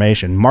that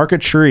information. Mark a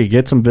tree,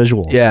 get some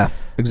visuals. Yeah,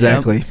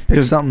 exactly. Yep.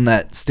 Pick something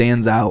that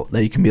stands out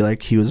that you can be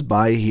like, he was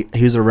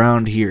he was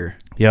around here.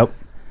 Yep.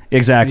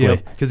 Exactly.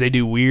 Because they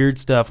do weird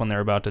stuff when they're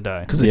about to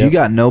die. Because if you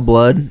got no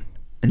blood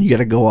and you got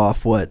to go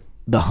off what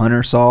the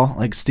hunter saw,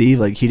 like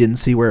Steve, like he didn't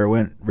see where it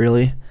went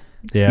really.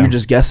 Yeah. You're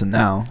just guessing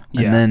now.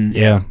 And then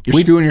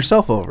you're screwing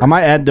yourself over. I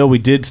might add, though, we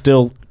did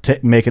still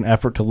make an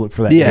effort to look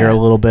for that deer a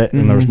little bit,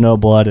 and there was no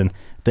blood. And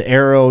the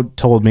arrow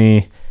told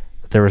me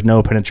that there was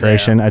no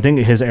penetration. I think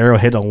his arrow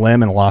hit a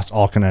limb and lost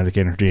all kinetic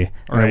energy.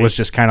 And it was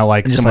just kind of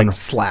like just like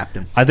slapped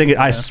him.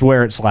 I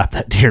swear it slapped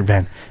that deer,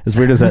 man. As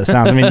weird as that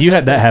sounds. I mean, you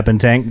had that happen,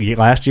 Tank,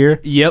 last year.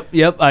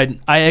 Yep. I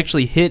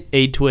actually hit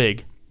a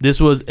twig. This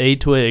was a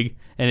twig,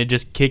 and it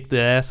just kicked the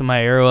ass of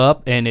my arrow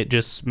up, and it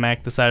just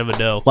smacked the side of a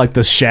doe. Like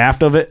the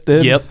shaft of it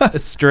did? Yep.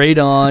 Straight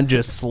on,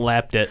 just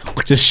slapped it.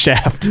 Just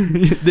shaft.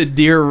 The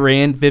deer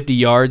ran 50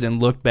 yards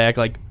and looked back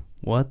like,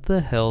 what the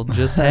hell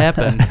just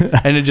happened?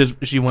 And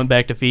she went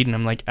back to feed, and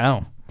I'm like,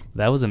 ow,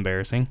 that was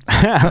embarrassing.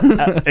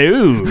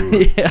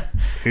 Ooh. Yeah.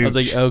 I was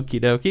like, okie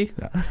dokie.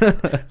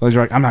 I was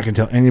like, I'm not going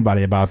to tell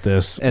anybody about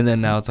this. And then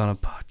now it's on a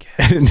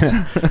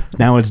podcast.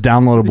 Now it's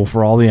downloadable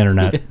for all the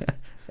internet.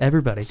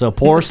 Everybody. So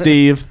poor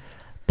Steve.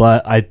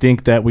 But I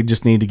think that we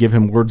just need to give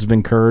him words of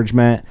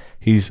encouragement.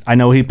 I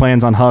know he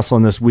plans on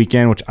hustling this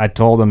weekend, which I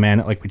told him, man,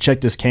 like, we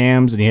checked his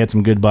cams and he had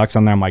some good bucks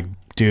on there. I'm like,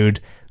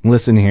 dude,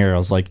 listen here. I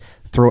was like,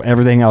 throw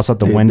everything else out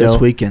the window. This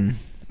weekend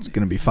it's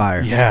going to be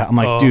fire. Yeah. I'm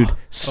like, dude,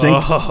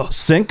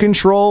 sync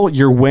control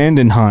your wind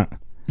and hunt.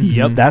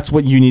 Yep. That's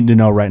what you need to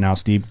know right now,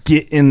 Steve.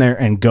 Get in there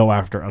and go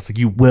after us. Like,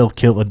 you will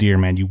kill a deer,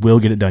 man. You will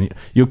get it done.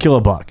 You'll kill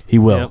a buck. He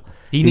will. Yep.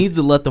 He needs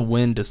to let the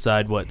wind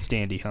decide what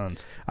stand he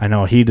hunts. I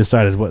know. He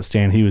decided what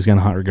stand he was going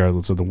to hunt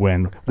regardless of the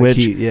wind. Which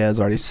is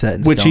already set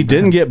in Which stone he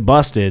didn't get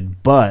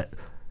busted, but...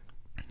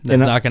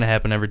 That's not going to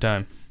happen every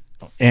time.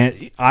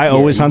 And I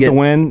always you hunt the get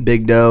wind.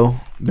 Big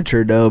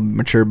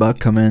mature buck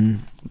come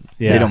in.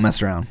 Yeah. They don't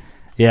mess around.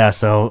 Yeah,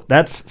 so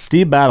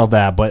Steve battled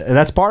that, but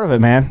that's part of it,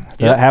 man. That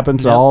Yep.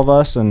 happens to Yep. all of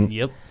us, and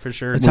Yep, for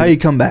sure. That's how you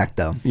come back,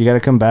 though. you got to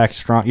come back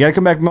strong. You got to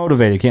come back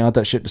motivated. You can't let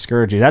that shit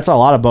discourage you. That's a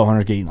lot of bow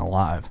hunters get eaten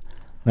alive.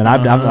 And I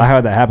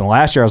had that happen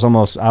last year. I was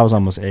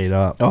almost ate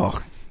up.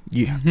 Oh,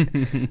 you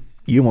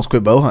almost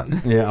quit bow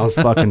hunting. Yeah, I was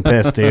fucking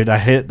pissed, dude. I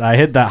hit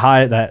that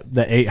high, that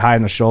 8 high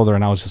in the shoulder,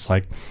 and I was just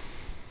like,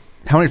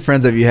 How many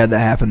friends have you had that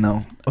happen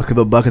though? Look at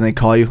the buck and they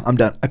call you. I'm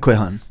done. I quit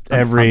hunting.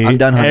 I'm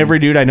done hunting. Every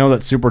dude I know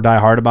that's super die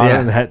hard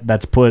about it,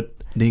 that's put.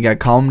 Then you got to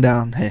calm them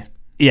down. Hey.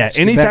 Yeah, get back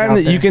anytime out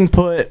that you there. can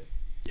put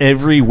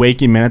every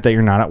waking minute that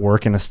you're not at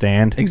work in a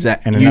stand,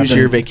 Exactly. and Use nothing-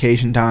 your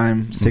vacation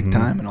time, sick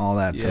time, and all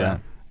that for that.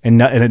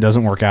 and it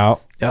doesn't work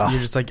out. Ugh.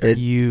 You're just like, are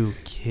you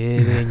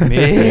kidding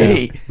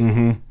me?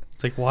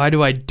 It's like, why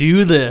do I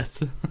do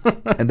this?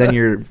 And then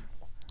you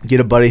get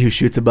a buddy who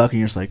shoots a buck, and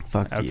you're just like,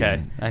 "Fuck you."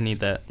 Okay, I need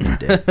that.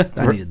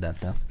 I needed that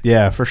though.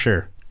 Yeah, for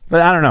sure.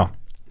 But I don't know.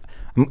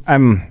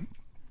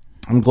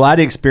 I'm glad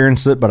he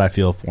experienced it, but I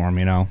feel for him.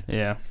 You know,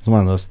 Yeah. it's one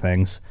of those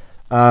things.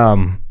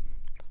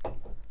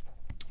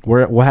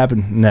 What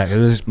happened next? It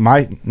was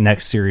my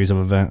next series of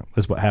event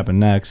is what happened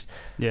next.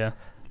 Yeah.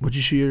 Would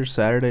you shoot your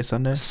Saturday,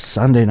 Sunday?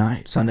 Sunday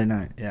night. Sunday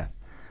night. Yeah.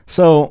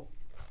 So,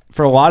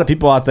 for a lot of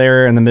people out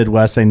there in the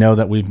Midwest, they know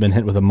that we've been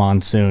hit with a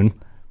monsoon.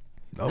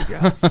 Oh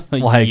yeah.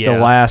 Like Yeah. the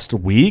last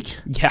week.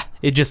 Yeah.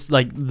 It just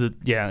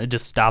it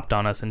just stopped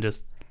on us and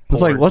just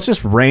It's like, poured. let's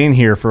just rain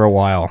here for a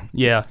while.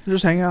 Yeah.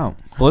 Just hang out.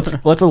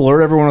 Let's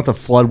alert everyone with a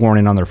flood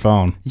warning on their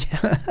phone.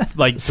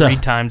 Like 3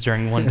 times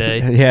during one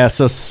day. Yeah,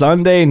 so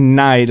Sunday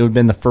night, it would have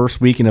been the first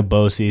weekend of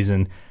bow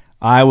season.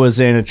 I was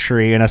in a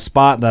tree in a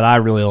spot that I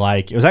really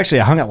like. It was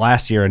actually, I hung it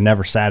last year and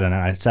never sat in it.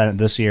 I sat in it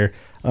this year.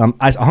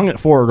 I hung it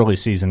for early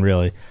season,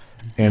 really.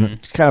 And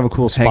it's kind of a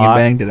cool spot. Hang and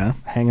banged it, huh?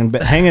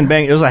 Hang and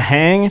bang. It was a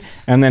hang,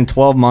 and then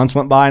 12 months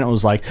went by, and it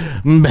was like,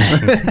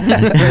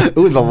 bang.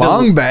 Ooh, the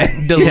long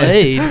bang.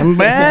 Delayed.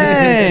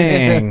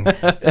 Bang!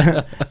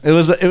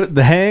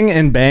 The hang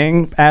and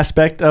bang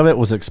aspect of it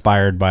was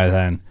expired by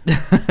then. You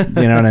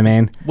know what I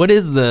mean? What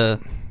is that?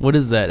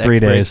 3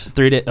 days.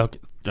 3 days. Okay.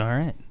 All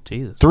right.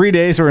 Jesus. 3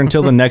 days or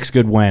until the next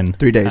good win.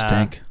 3 days,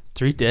 tank.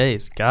 3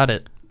 days. Got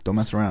it. Don't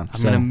mess around.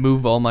 I'm gonna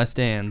move all my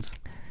stands.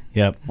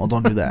 Yep. Well,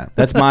 don't do that.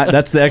 That's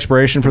the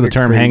expiration for the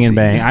term hang and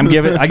bang. I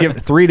give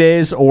it 3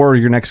 days or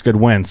your next good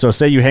win. So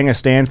say you hang a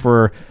stand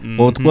for,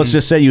 let's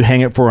just say you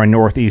hang it for a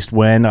northeast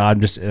wind,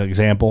 just an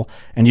example,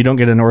 and you don't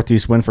get a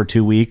northeast wind for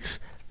 2 weeks,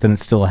 then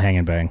it's still a hang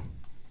and bang.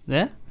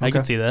 Yeah, I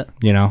can see that.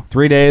 You know,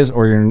 3 days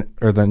or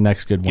the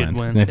next good wind.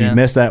 win, And if you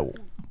miss that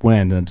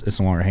wind, then it's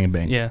no longer hang and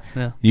bang. Yeah,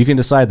 yeah. You can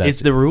decide that.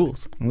 It's the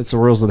rules. It's the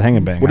rules of the hang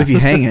and bang. What if you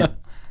hang it,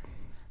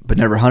 but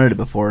never hunted it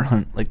before?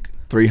 Hunt like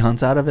 3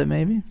 hunts out of it,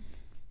 maybe.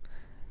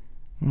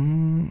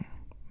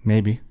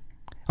 Maybe.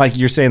 Like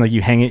you're saying, like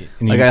you hang it.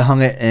 And Like I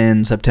hung it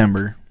in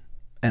September,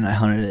 and I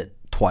hunted it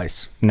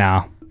twice.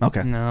 No.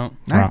 Okay. No.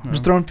 All right, No.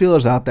 just throwing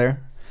feelers out there.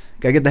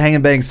 Gotta get the hang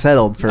and bang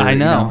settled for. I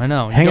know.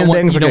 Hang and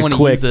bang's you don't like a want to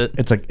quick. use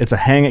it. It's a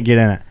hang it, get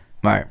in it.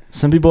 All right.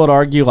 Some people would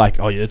argue like,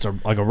 oh, it's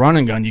like a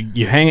running gun.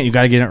 You hang it, you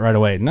got to get it right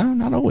away. No,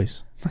 not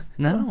always.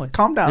 No. it's-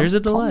 Calm down. There's a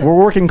delay. We're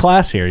working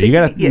class here. You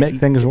got to make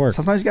things work.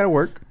 Sometimes you gotta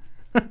work.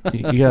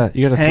 You got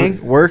to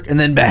Hang, work, and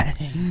then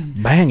bang.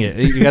 bang it.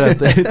 You got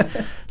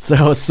to.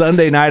 So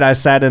Sunday night, I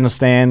sat in a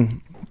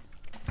stand.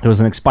 It was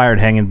an expired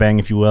hang and bang,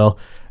 if you will.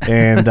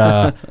 And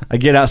I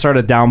get out,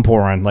 started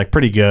downpouring, like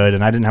pretty good,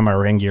 and I didn't have my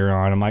rain gear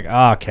on. I'm like,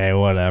 oh, okay,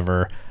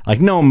 whatever.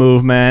 Like no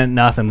movement,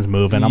 nothing's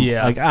moving. I'm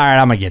like, all right,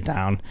 I'm gonna get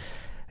down.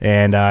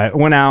 And I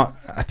went out.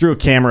 I threw a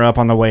camera up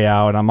on the way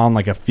out. I'm on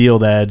like a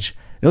field edge.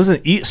 It was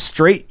an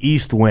straight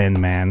east wind,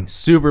 man.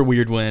 Super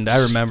weird wind. I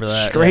remember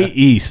that. Straight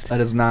east. That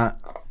is not.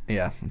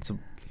 Yeah,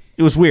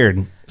 It was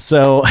weird.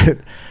 So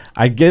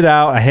I get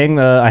out. I hang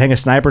a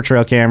sniper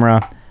trail camera.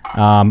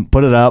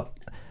 Put it up.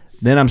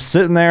 Then I'm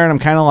sitting there and I'm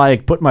kind of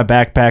like putting my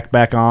backpack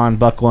back on,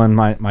 buckling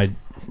my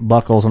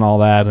buckles and all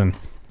that, and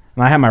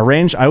I have my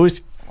range. I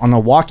always on the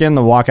walk in,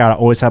 the walk out. I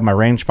always have my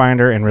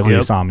rangefinder and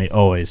release on me,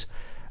 always,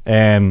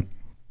 and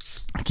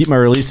I keep my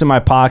release in my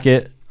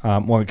pocket.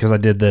 Because I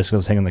did this because I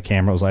was hanging the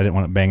camera, so I didn't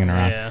want it banging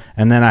around. Yeah.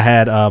 And then I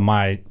had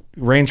my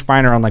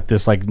rangefinder on like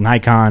this like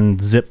Nikon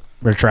zip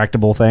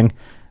retractable thing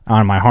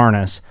on my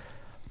harness.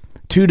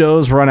 2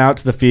 does run out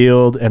to the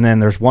field, and then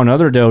there's one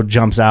other doe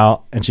jumps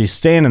out, and she's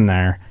standing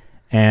there,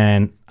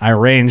 and I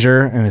range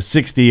her, and it's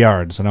 60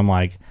 yards, and I'm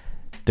like,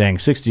 dang,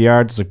 60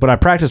 yards. It's like, but I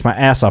practiced my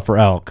ass off for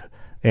elk,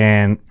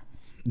 and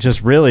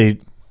just really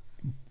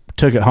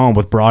took it home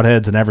with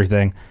broadheads and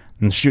everything,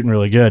 and shooting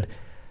really good.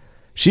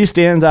 She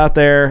stands out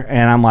there,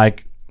 and I'm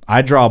like,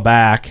 I draw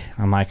back.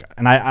 I'm like,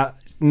 and I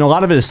a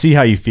lot of it is see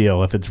how you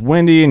feel. If it's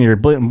windy and you're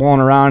blowing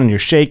around and you're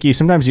shaky,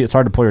 sometimes it's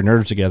hard to pull your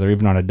nerves together,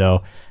 even on a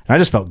doe. And I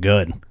just felt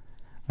good.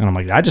 And I'm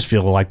like, I just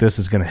feel like this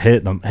is going to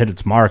hit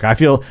its mark. I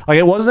feel like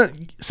it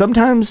wasn't,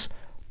 sometimes,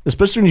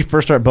 especially when you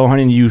first start bow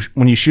hunting,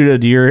 when you shoot a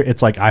deer,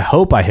 it's like, I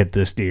hope I hit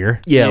this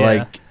deer. Yeah,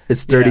 like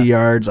it's 30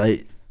 yards.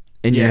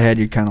 in your head,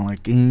 you're kind of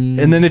like, and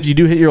then if you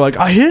do hit, you're like,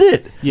 I hit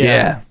it.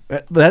 Yeah.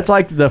 That's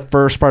like the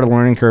first part of the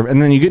learning curve.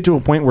 And then you get to a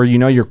point where you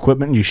know your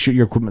equipment, and you shoot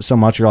your equipment so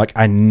much, you're like,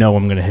 I know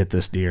I'm going to hit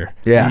this deer.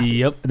 Yeah.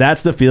 Yep.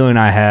 That's the feeling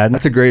I had.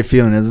 That's a great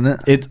feeling, isn't it?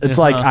 It's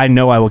like, I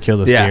know I will kill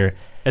this deer.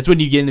 That's when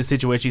you get in a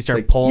situation, you start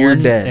like, pulling, you're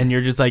dead. and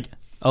you're just like,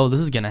 oh,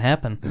 this is going to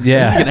happen.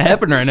 Yeah. This is going to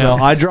happen right now.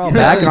 So I draw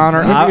back on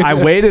her. I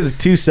waited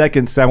 2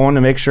 seconds. I wanted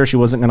to make sure she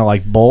wasn't going to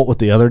like bolt with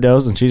the other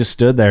does, and she just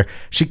stood there.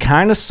 She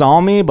kind of saw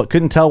me, but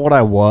couldn't tell what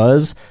I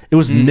was. It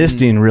was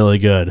misting really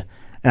good.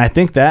 And I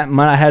think that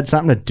might have had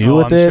something to do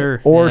with it.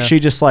 Sure. Or she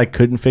just like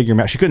couldn't figure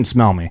me out. She couldn't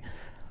smell me.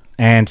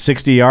 And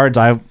 60 yards,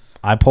 I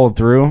pulled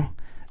through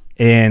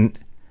and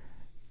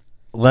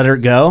let her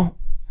go.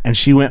 And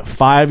she went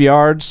 5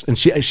 yards, and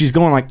she's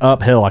going like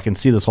uphill. I can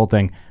see this whole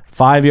thing.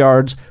 5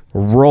 yards,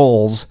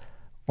 rolls,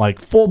 like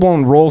full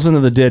blown rolls into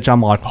the ditch.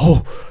 I'm like,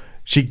 oh.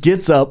 She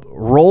gets up,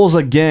 rolls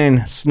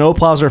again, snow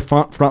plows her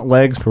front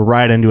legs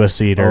right into a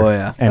cedar. Oh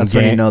yeah, and that's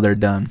when you know they're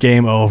done.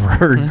 Game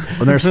over.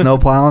 When they're snow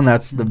plowing,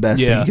 that's the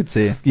best thing you could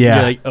see. Yeah,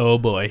 You're like, oh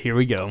boy, here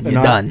we go. You're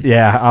done.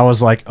 Yeah, I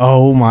was like,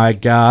 oh my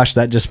gosh,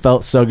 that just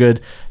felt so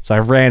good. So I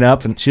ran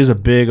up, and she was a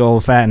big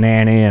old fat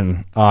nanny,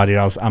 and oh dude,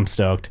 I'm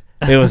stoked.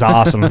 It was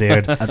awesome,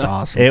 dude. That's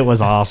awesome. It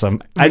was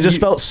awesome. I just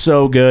felt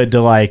so good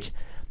to like.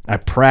 I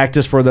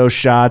practiced for those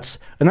shots,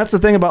 and that's the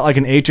thing about like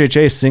an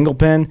HHA single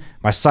pin.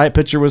 My sight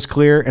picture was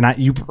clear, and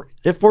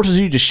it forces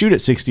you to shoot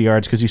at 60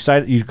 yards because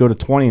you go to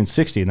 20 and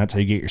 60, and that's how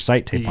you get your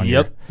sight tape on.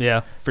 Yep,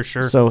 yeah, for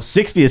sure. So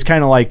 60 is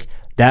kind of like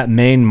that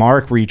main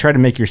mark where you try to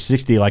make your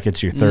 60 like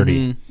it's your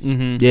 30.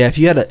 Yeah, if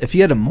you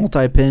had a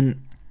multi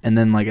pin, and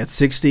then like at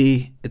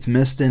 60 it's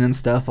misting and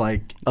stuff,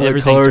 like other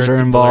Everything colors starts are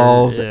to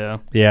involved. blur,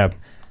 Yeah.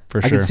 For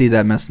I sure. can see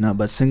that messing up,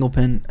 but single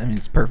pin, I mean,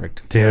 it's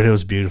perfect. Dude, it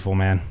was beautiful,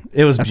 man.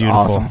 It was That's beautiful.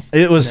 awesome.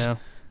 It was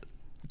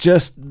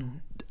just,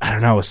 I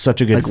don't know, it was such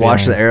a good Like feeling.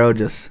 watch the arrow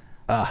just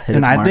hit And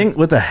its I mark. think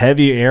with a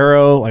heavy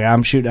arrow, like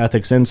I'm shooting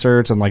Ethics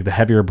inserts and like the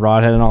heavier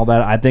broadhead and all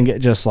that, I think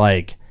it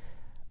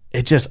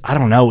I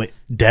don't know, it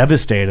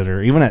devastated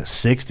her. Even at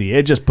 60,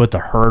 it just put the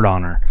hurt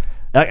on her.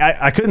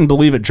 I couldn't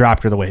believe it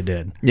dropped her the way it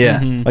did.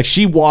 Yeah. Like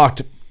she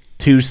walked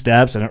 2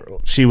 steps and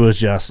she was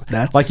just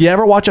That's like, you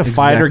ever watch a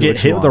fighter exactly get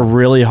what you hit with a want.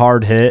 really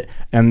hard hit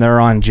and they're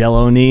on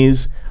jello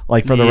knees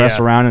like for the rest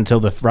Yeah. around until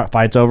the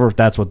fight's over?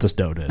 That's what this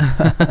doe did.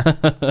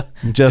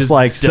 just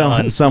like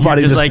Done.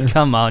 somebody You're just like,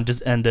 come on,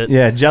 just end it.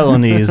 yeah, jello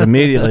knees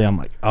immediately. I'm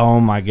like, oh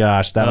my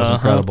gosh, that was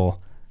incredible.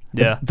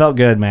 Yeah. It felt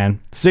good, man.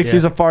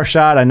 60's a far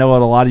shot. I know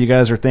what a lot of you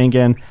guys are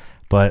thinking,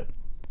 but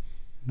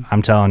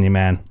I'm telling you,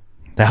 man,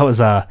 that was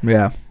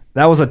yeah.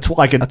 that was that's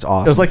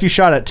awesome. It was like you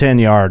shot at 10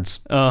 yards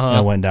Uh-huh. and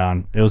it went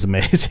down. It was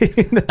amazing.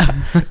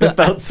 It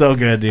felt so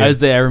good, dude.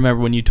 I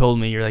remember when you told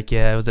me, you're like,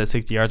 yeah, it was at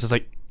 60 yards. I was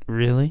like,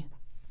 really?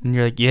 And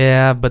you're like,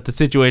 yeah, but the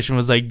situation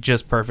was like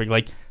just perfect.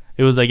 Like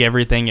it was like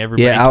everything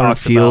everybody Yeah, out in a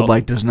talks field, about.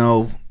 like there's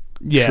no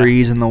Yeah.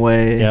 trees in the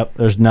way. Yep,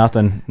 there's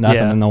nothing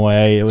Yeah. in the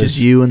way. It was Just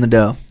you and the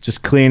doe.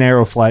 just clean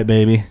arrow flight,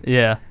 baby.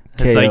 Yeah.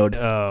 It's KO'd.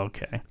 like, oh,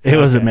 okay. It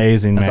was Okay.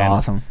 amazing, That's man.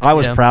 awesome. I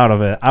was Yeah. proud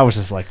of it. I was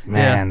just like,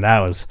 man, that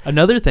was.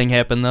 Another thing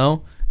happened,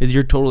 though, is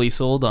you're totally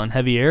sold on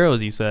heavy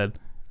arrows, you said.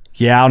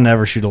 Yeah, I'll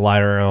never shoot a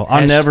lighter arrow.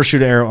 I'll never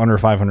shoot an arrow under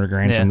 500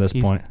 grains from this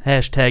he's point.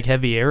 Hashtag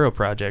heavy arrow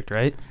project,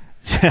 right?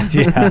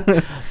 Yeah,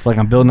 it's like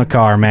I'm building a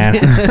car, man.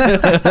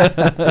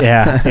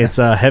 Yeah, it's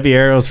heavy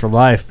arrows for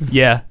life.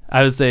 Yeah.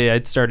 I would say I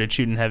started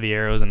shooting heavy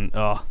arrows, and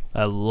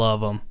I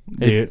love them.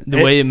 Dude,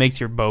 The way it makes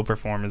your bow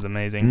perform is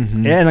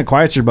amazing. Yeah, and it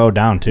quiets your bow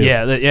down too.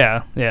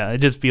 Yeah, yeah. It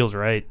just feels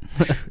right.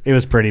 It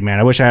was pretty, man.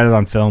 I wish I had it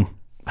on film.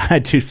 I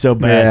do so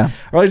bad. Yeah.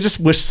 Or I just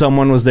wish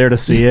someone was there to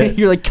see it.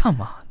 You're like,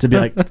 come on. To be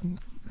like,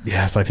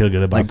 yes, I feel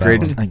good about Like that great,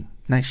 one. like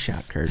nice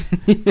shot, Kurt.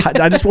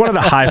 I just wanted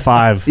a high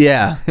five.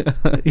 Yeah.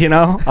 You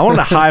know, I wanted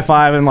a high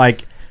five and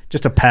like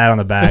just a pat on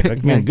the back.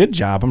 Like, man, good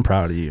job. I'm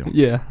proud of you.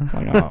 Yeah.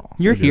 Like, oh,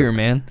 You're good. here,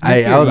 man.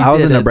 I was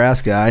in did it.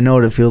 Nebraska. I know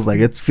what it feels like.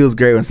 It feels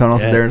great when someone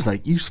else Yeah. is there and it's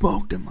like, you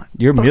smoked him. Like,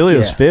 Your fuck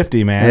Emilio's yeah.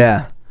 50, man.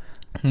 Yeah.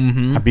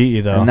 I beat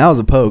you though. And that was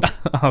a poke.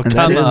 Oh, And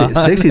come on.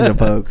 60's a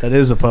poke. That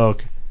is a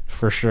poke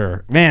for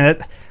sure, man.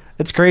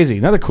 It's crazy.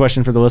 Another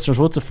question for the listeners: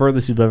 what's the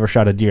furthest you've ever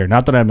shot a deer?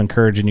 Not that I'm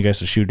encouraging you guys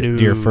to shoot a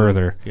deer Ooh,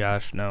 further.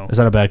 Gosh, no. Is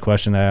that a bad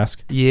question to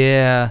ask?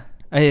 Yeah.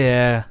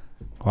 Yeah.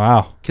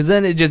 Wow. Because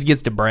then it just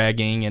gets to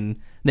bragging,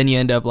 and then you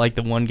end up like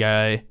the one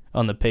guy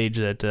on the page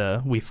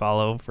that we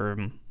follow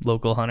from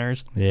local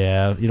hunters.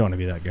 Yeah, you don't want to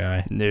be that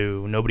guy.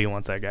 No, nobody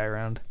wants that guy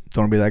around.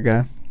 Don't want to be that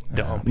guy.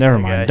 Don't. be Never that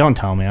mind. guy. Don't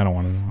tell me. I don't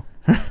want to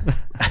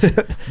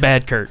know.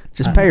 Bad Kurt.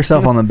 Just pat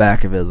yourself on the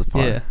back if it was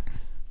fun. Yeah.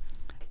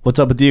 What's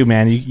up with you,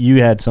 man?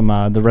 You had some.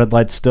 The red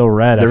light's still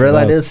red. The after red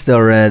light those. is still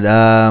red.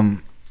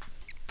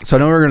 So I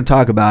know we're going to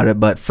talk about it,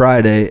 but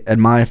Friday at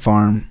my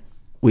farm,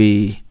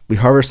 we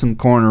harvest some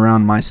corn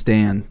around my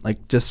stand,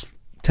 like just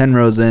 10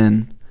 rows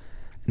in,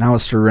 and I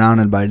was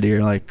surrounded by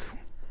deer. Like,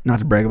 not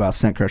to brag about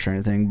scent crush or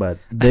anything, but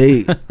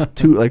they 5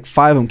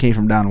 of them came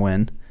from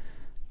downwind.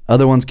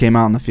 Other ones came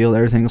out in the field.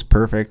 Everything was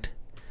perfect.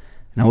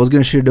 And I was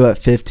going to shoot it at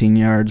 15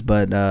 yards,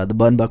 but the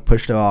button buck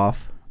pushed it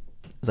off.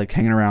 It was like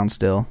hanging around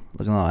still,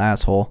 looking a little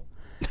asshole.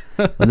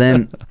 But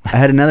then I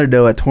had another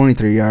doe at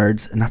 23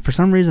 yards, and for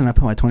some reason I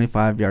put my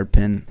 25-yard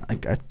pin.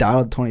 Like I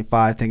dialed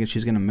 25, thinking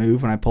she's gonna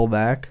move when I pull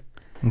back,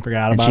 and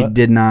forgot and about it. she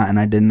did not, and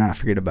I did not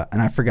forget about,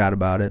 and I forgot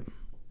about it.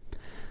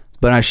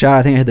 But I shot.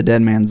 I think I hit the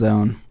dead man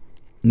zone.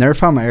 Never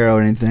found my arrow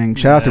or anything.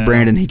 Shout out to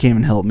Brandon. He came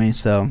and helped me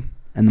so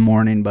in the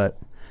morning, but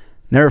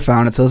never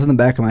found it. So it was in the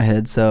back of my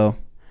head. So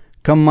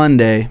come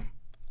Monday,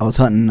 I was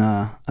hunting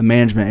a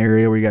management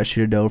area where you got to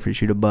shoot a doe before you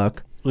shoot a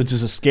buck. Which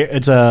is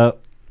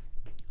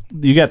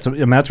you got some. I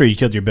mean, that's where you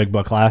killed your big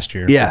buck last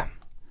year. Yeah,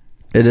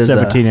 it is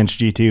 17-inch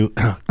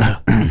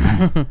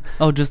G2.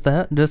 Oh, just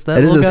that It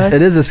little guy?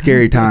 is a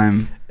scary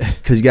time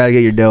because you got to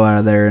get your doe out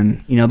of there,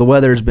 and the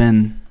weather's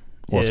been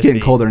it's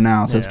getting colder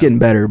now, so it's getting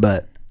better.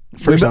 But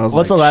first, I was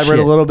let's elaborate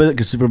a little bit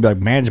because people be like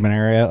management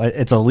area.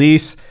 It's a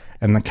lease,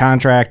 and the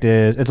contract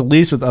it's a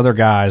lease with other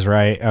guys,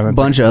 right? And a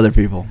bunch of other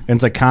people. And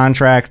it's a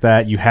contract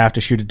that you have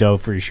to shoot a doe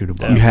before you shoot a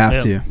buck. You have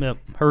to. Yep.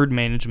 Herd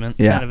management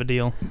kind of a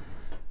deal.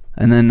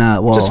 And then,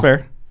 just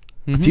fair.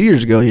 A few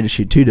years ago, you had to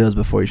shoot 2 does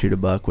before you shoot a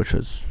buck, which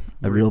was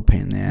a real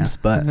pain in the ass.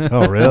 But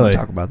oh, really? We'll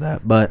talk about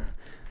that. But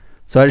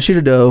so I had to shoot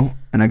a doe,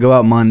 and I go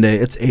out Monday.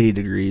 It's 80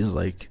 degrees.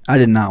 Like I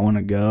did not want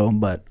to go,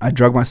 but I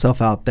drug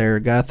myself out there.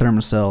 Got a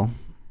thermocell.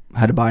 I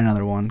had to buy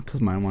another one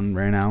because my one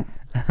ran out.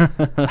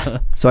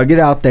 So I get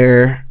out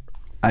there.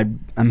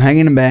 I'm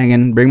hanging and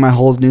banging. Bring my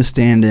whole new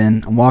stand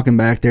in. I'm walking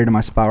back there to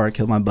my spot where I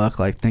killed my buck,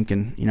 like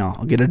thinking,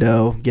 I'll get a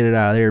doe, get it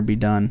out of there, be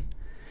done.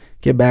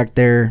 Get back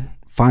there,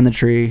 find the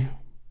tree,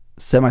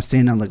 set my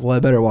stand down. Like, well, I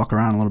better walk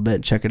around a little bit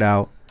and check it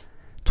out.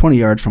 20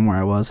 yards from where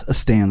I was, a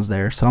stand's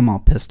there. So I'm all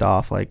pissed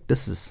off. Like,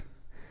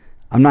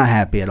 I'm not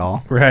happy at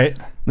all. Right.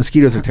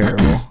 Mosquitoes are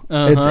terrible.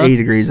 It's 80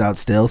 degrees out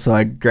still. So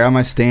I grab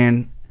my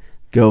stand,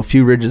 go a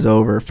few ridges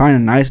over,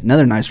 find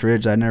another nice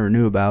ridge I never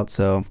knew about.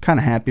 So I'm kind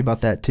of happy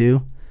about that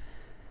too.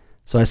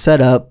 So I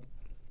set up.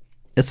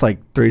 It's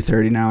like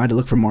 3:30 now. I had to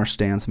look for more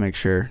stands to make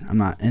sure I'm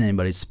not in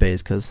anybody's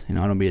space because, I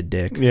don't be a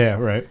dick. Yeah,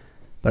 right.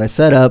 But I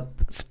set up.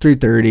 It's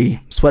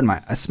 3:30. Sweating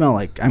I smell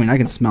like, I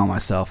can smell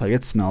myself. Like,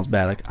 it smells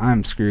bad. Like,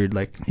 I'm screwed.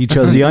 Like, you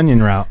chose the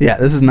onion route. Yeah,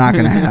 this is not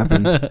going to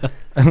happen.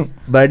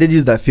 But I did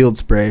use that field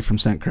spray from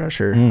Scent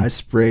Crusher. I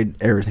sprayed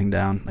everything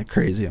down like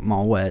crazy. I'm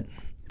all wet.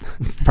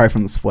 Probably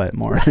from the sweat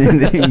more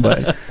than anything.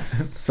 But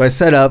so I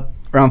set up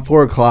around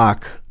 4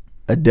 o'clock.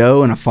 A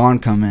doe and a fawn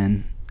come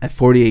in at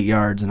 48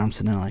 yards, and I'm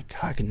sitting there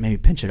like, I can maybe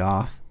pinch it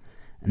off.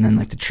 And then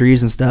like the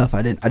trees and stuff,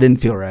 I didn't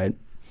feel right.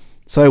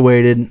 So I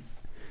waited.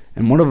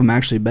 And one of them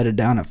actually bedded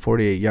down at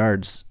 48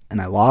 yards, and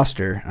I lost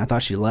her, and I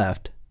thought she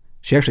left.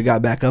 She actually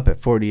got back up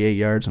at 48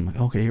 yards. I'm like,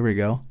 okay, here we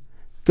go.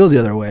 Goes the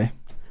other way,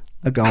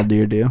 like all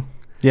deer do.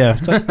 Yeah.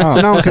 So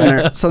now I'm sitting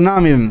there. So now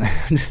I'm even,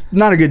 just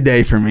not a good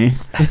day for me.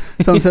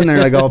 So I'm sitting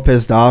there like all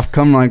pissed off.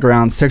 Come like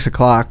around 6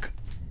 o'clock,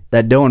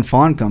 that doe and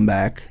fawn come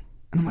back,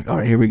 and I'm like, all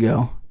right, here we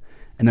go.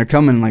 And they're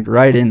coming like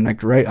right in,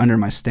 like right under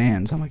my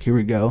stand. So I'm like, here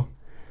we go.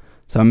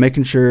 So I'm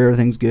making sure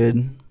everything's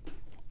good.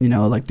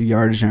 Like the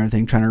yardage and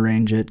everything, trying to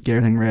range it, get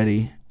everything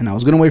ready. And I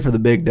was going to wait for the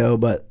big doe,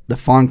 but the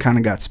fawn kind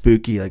of got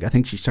spooky. Like, I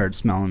think she started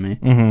smelling me.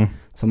 Mm-hmm.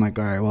 So I'm like,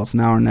 all right, well, it's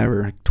now or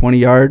never. Like 20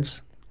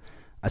 yards.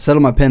 I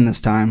settled my pin this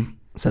time.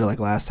 I said it like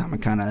last time. I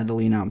kind of had to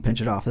lean out and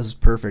pinch it off. This is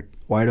perfect.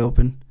 Wide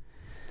open.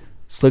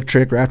 Slick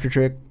trick, raptor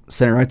trick.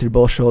 Sent it right through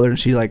both shoulders. And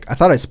she I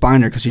thought I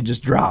spined her because she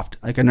just dropped.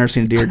 Like, I've never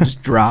seen a deer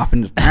just drop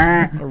and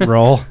just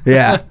roll.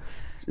 Yeah.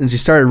 And she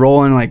started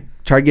rolling, like,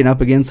 tried getting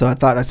up again. So I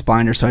thought I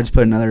spined her. So I just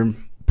put another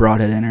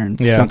broadhead in her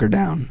and sunk her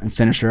down and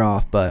finished her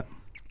off. But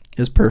it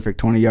was perfect.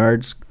 20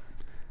 yards.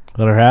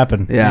 Let her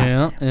happen.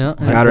 Yeah.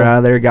 Got her out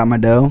of there. Got my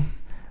doe.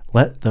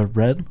 Let the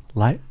red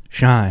light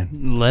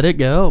shine. Let it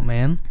go,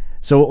 man.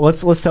 So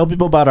let's tell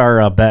people about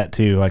our bet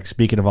too. Like,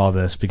 speaking of all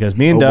this, because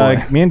me and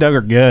Doug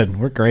are good.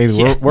 We're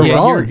gravy. We're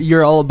solid.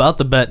 You're all about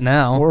the bet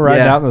now. We're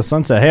riding out in the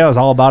sunset. Hey, I was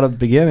all about it at the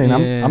beginning.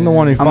 I'm the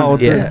one who followed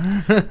through.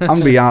 I'm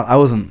gonna be honest. I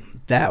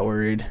wasn't that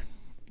worried.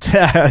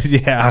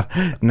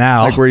 Yeah.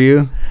 Now, like, were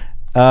you?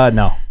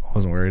 No, I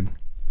wasn't worried.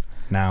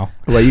 Now,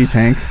 what about you,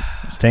 Tank?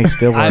 Tank's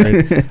still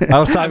worried.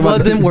 I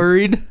wasn't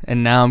worried,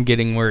 and now I'm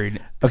getting worried.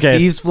 Okay,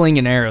 Steve's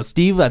flinging arrows.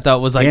 Steve, I thought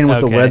was like, and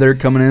with the weather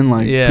coming in,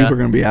 like people are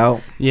gonna be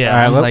out.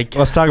 Yeah, all right,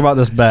 let's talk about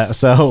this bet.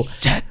 So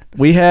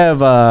we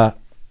have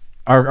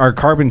our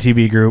Carbon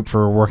TV group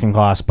for Working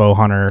Class Bow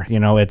Hunter.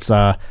 It's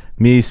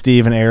me,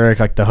 Steve, and Eric,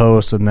 like the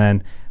hosts, and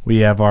then we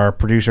have our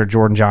producer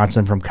Jordan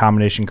Johnson from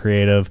Combination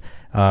Creative.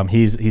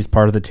 He's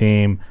part of the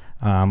team.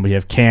 We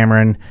have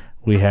Cameron.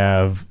 We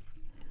have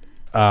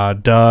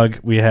Doug.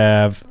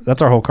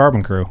 That's our whole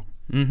Carbon crew.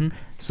 Mm-hmm.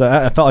 So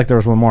I felt like there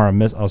was one more. I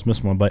was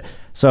missing one. But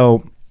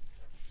so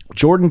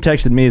Jordan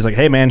texted me. He's like,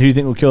 "Hey man, who do you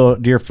think will kill a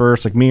deer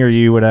first? Like me or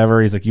you,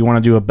 whatever." He's like, "You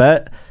want to do a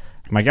bet?"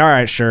 I'm like, "All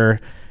right, sure."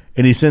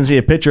 And he sends me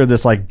a picture of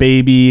this like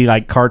baby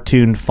like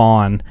cartoon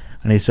fawn,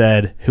 and he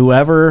said,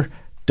 "Whoever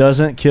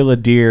doesn't kill a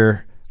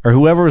deer, or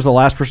whoever was the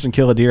last person to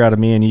kill a deer out of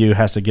me and you,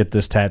 has to get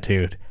this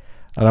tattooed."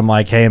 And I'm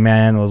like, "Hey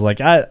man," I was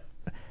like,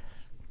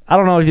 I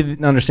don't know if you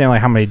didn't understand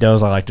like how many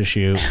does I like to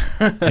shoot.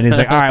 And he's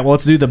like, all right, well,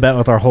 let's do the bet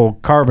with our whole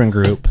Carbon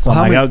group. So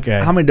I'm like, okay.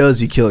 How many does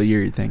you kill a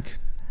year, you think?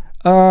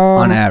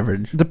 On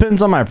average?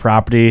 Depends on my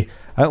property.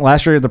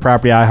 Last year at the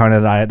property I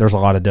hunted, there's a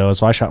lot of does,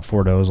 so I shot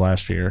 4 does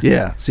last year.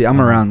 Yeah. See,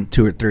 I'm around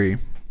 2 or 3.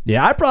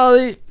 Yeah,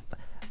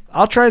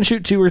 I'll try and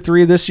shoot 2 or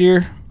 3 this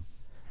year.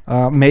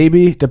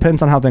 Maybe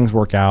depends on how things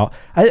work out.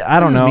 I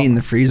don't know. Meat in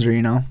the freezer,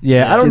 you know.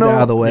 Yeah, I don't Get know. that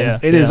out of the way. Yeah.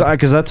 It is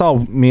because that's all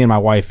me and my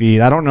wife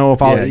eat. I don't know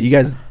if I'll. Yeah, you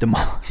guys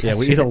demolish. Yeah,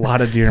 we eat a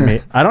lot of deer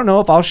meat. I don't know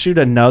if I'll shoot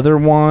another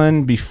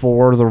one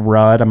before the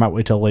rut. I might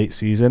wait till late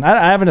season.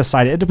 I haven't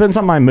decided. It depends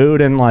on my mood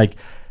and like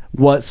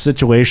what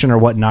situation or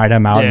what night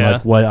I'm out and Yeah.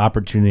 like what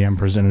opportunity I'm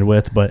presented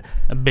with. But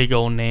A big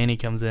old nanny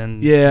comes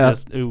in. Yeah.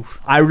 Just, oof.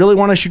 I really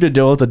want to shoot a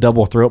doe with a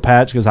double throat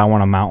patch because I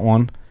want to mount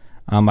one.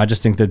 I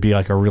just think that'd be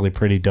like a really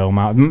pretty doe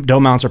mount. Doe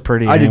mounts are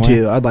pretty. I anyway. do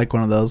too. I'd like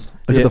one of those.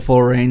 Look Yeah. at the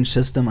full range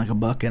system, like a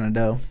buck and a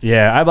doe.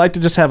 Yeah, I'd like to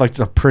just have like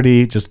a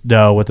pretty just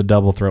doe with a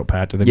double throat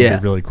patch. I think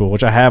it'd be really cool.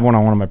 Which I have one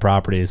on one of my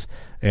properties,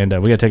 and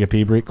we gotta take a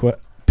pee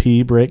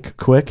break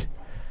quick.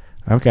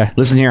 Okay.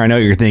 Listen here, I know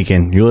what you're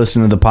thinking. You're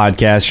listening to the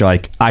podcast. You're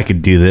like, I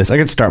could do this. I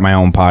could start my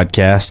own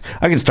podcast.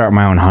 I could start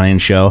my own hunting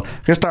show.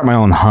 I could start my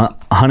own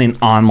hunting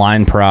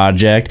online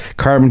project.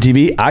 Carbon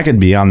TV, I could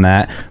be on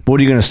that. But what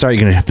are you going to start?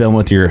 You're going to film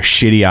with your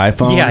shitty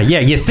iPhone? Yeah.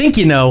 You think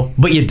you know,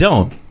 but you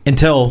don't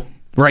until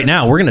right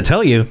now. We're going to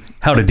tell you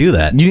how to do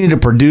that. You need a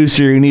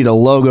producer. You need a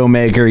logo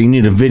maker. You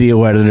need a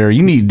video editor.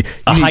 You need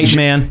A hype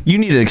man. You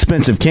need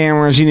expensive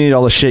cameras. You need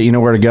all the shit. You know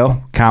where to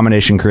go?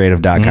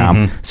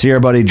 CombinationCreative.com. See our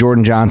buddy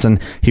Jordan Johnson.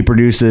 He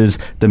produces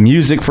the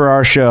music for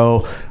our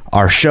show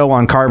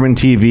on Carbon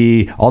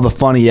TV, all the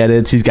funny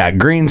edits. He's got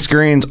green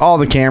screens, all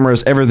the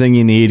cameras, everything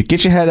you need.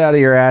 Get your head out of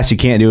your ass. You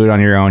can't do it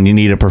on your own. You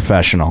need a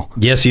professional.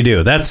 Yes, you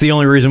do. That's the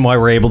only reason why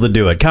we're able to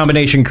do it.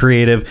 Combination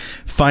Creative.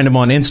 Find them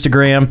on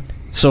Instagram,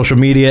 social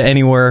media,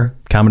 anywhere.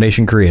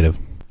 Combination Creative.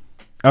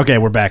 Okay,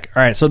 we're back.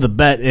 All right, so the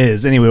bet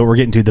is, anyway, we're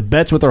getting to the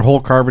bets with our whole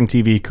Carbon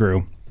TV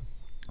crew.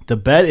 The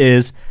bet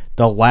is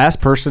the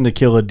last person to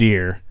kill a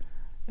deer,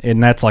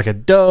 and that's like a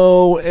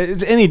doe,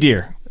 it's any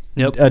deer.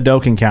 Yep. A doe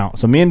can count.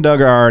 So me and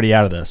Doug are already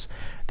out of this.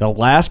 The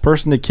last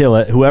person to kill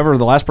it, whoever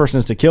the last person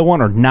is to kill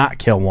one or not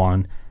kill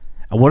one.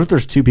 And what if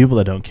there's 2 people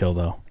that don't kill,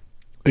 though?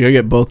 You gotta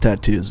get both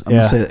tattoos. I'm Yeah.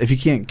 gonna say that if you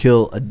can't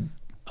kill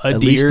at A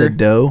least a deer.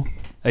 doe,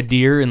 A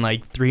deer in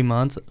like 3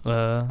 months.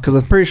 because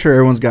I'm pretty sure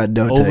everyone's got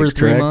doe Over tags,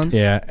 3 correct? months.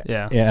 Yeah.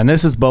 Yeah. Yeah, and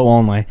this is bow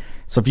only.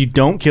 So if you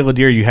don't kill a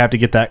deer, you have to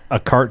get a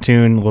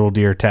cartoon little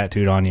deer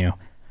tattooed on you.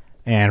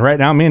 And right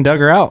now, me and Doug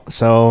are out.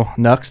 So,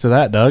 nucks to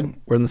that, Doug.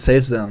 We're in the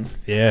safe zone.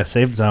 Yeah,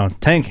 safe zone.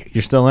 Tank,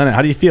 you're still in it.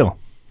 How do you feel?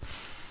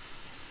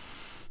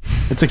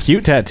 It's a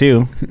cute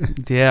tattoo.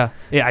 Yeah.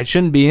 Yeah, I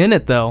shouldn't be in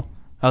it, though.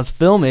 I was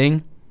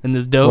filming, and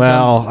this doe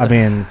Well, comes. I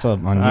mean, it's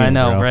on you, I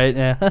know, bro. right?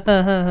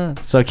 Yeah.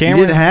 So You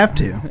Cameron, didn't have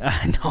to.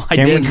 I know, I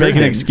Cameron's did.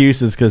 making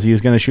excuses because he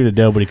was going to shoot a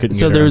doe, but he couldn't.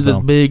 So get her there was on this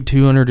film. big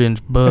 200-inch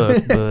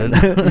buck, but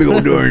Big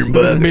old during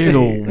buck. Big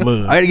old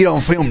buck. I had to get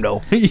on film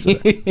though.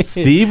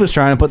 Steve was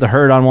trying to put the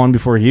hurt on one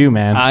before you,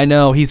 man. I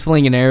know he's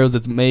flinging arrows.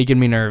 It's making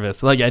me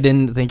nervous. Like I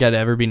didn't think I'd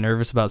ever be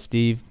nervous about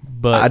Steve,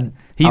 but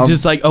he's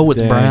just like, oh, it's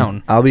Dang.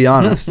 brown. I'll be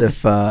honest.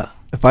 If I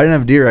didn't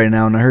have a deer right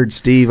now and I heard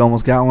Steve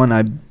almost got one,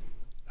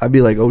 I'd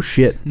be like, oh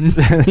shit,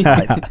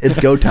 it's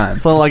go time.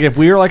 So, like, if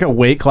we were like a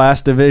weight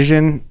class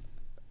division,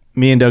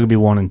 me and Doug would be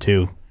 1 and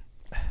 2.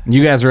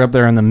 You guys are up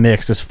there in the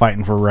mix, just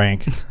fighting for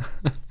rank.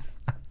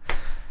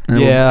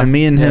 And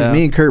me and him,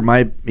 me and Kurt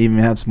might even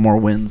have some more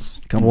wins.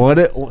 What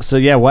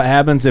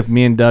happens if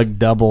me and Doug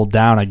double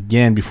down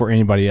again before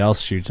anybody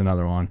else shoots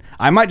another one?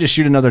 I might just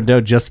shoot another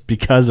doe just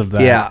because of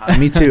that. Yeah,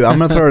 me too. I'm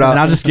gonna throw it out, and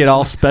I'll just get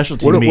all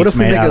specialty What meats if we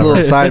made make out a of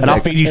little it. side and I'll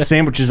bet? feed you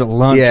sandwiches at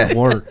lunch at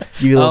work.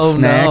 You little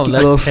snack,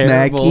 little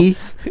snacky.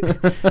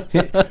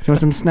 You want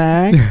some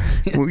snacks?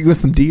 You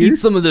want some deer? Eat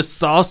some of this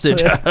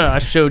sausage I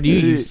showed you,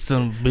 you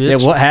son of a bitch.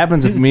 Yeah, what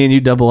happens if me and you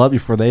double up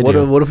before they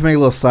do? What if we make a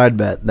little side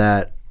bet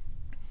that,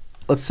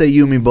 let's say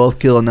you and me both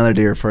kill another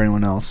deer for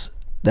anyone else,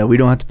 that we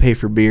don't have to pay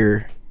for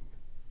beer.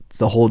 It's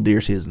the whole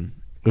deer season.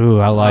 Ooh,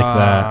 I like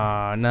that.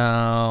 Ah,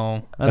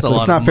 no. That's a lot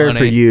It's not of fair money.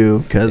 for you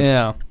because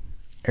Yeah.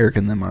 Eric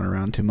and them aren't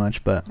around too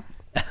much, but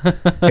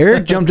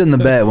Eric jumped in the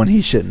bet when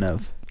he shouldn't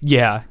have.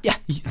 Yeah. Yeah.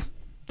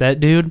 That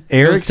dude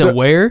Eric's goes to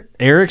where?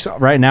 Eric's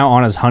right now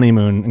on his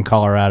honeymoon in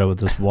Colorado with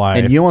his wife.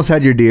 And you almost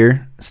had your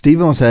deer.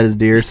 Steve almost had his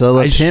deer, so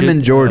I left him should-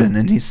 and Jordan,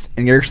 and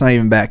Eric's not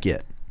even back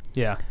yet.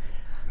 Yeah.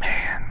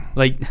 Man.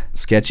 Like,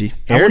 Sketchy.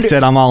 Eric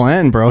said, I'm all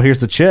in, bro. Here's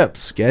the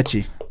chips.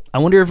 Sketchy. I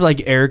wonder if,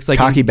 like, Eric's, like,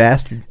 Cocky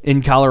bastard.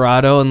 in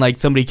Colorado and, like,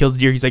 somebody kills a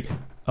deer. He's like,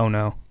 oh,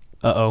 no.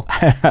 Uh-oh.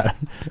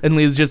 And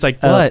Lee's just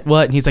like,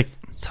 what? And he's like,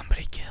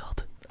 somebody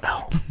killed.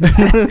 Oh.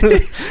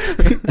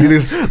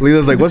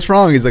 Leo's like, what's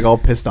wrong? He's like all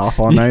pissed off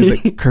all night.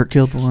 He's like, Kurt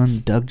killed one.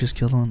 Doug just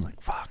killed one. Like,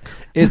 fuck.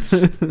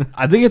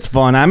 I think it's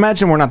fun. I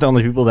imagine we're not the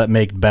only people that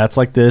make bets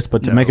like this,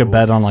 but to make a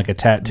bet on like a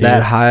tattoo,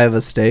 That high of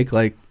a stake,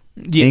 like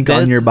Yeah, ink on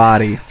that's- your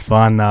body. it's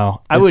fun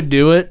though. I would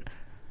do it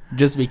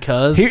just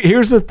because.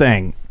 Here's the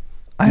thing.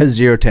 I have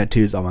 0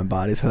 tattoos on my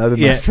body, so that would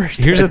be my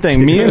first. Here's the thing.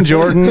 tattoo. Me and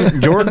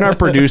Jordan, our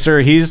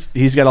producer, he's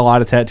got a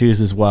lot of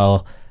tattoos as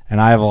well, and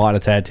I have a lot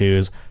of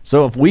tattoos.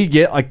 So if we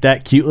get like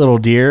that cute little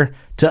deer,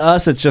 to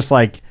us it's just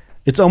like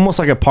it's almost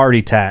like a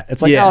party tat.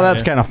 It's like, Yeah. oh,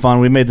 that's kind of fun.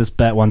 We made this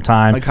bet one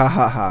time. Like, ha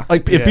ha ha.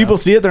 Like if people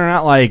see it, they're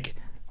not like,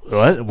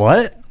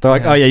 what? They're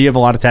like, oh yeah, you have a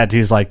lot of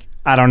tattoos. Like,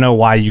 I don't know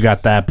why you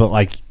got that, but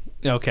like,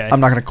 Okay. I'm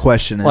not going to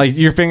question it. like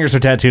your fingers are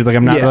tattooed. Like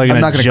I'm not Yeah, really I'm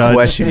going not to gonna judge.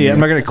 question Yeah, you. I'm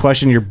not going to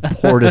question your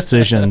poor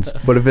decisions.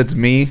 But if it's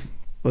me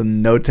with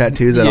no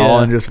tattoos at all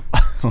and just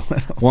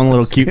One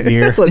little cute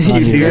deer. Like,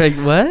 on you. You're like,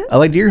 what? I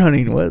like deer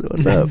hunting.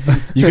 What's up?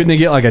 You couldn't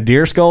get like a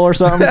deer skull or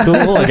something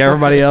cool like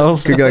everybody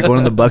else. Could get like one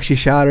of the bucks you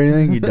shot or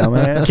anything. You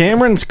dumbass.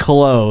 Cameron's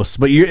close,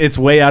 but it's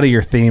way out of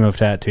your theme of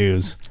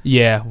tattoos.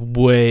 Yeah,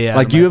 way out.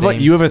 Like of you my have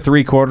thing. you have a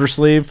 3/4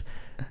 sleeve.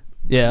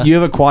 Yeah. You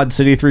have a Quad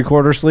City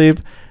 3/4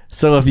 sleeve.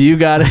 So if you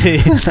got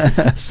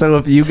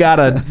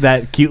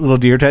that cute little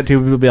deer tattoo,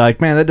 people would be like,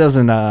 man, that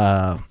doesn't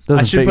I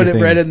fit should your put it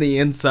theme." right in the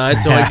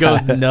inside so it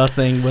goes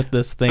nothing with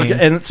this thing. Okay,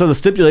 and so the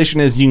stipulation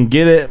is you can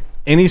get it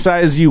any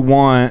size you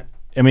want.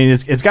 I mean,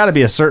 it's got to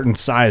be a certain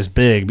size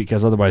big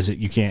because otherwise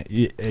you can't.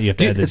 You have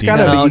to add the It's deer.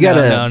 got to. No, You got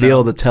to no, be no.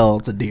 able to tell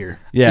it's a deer.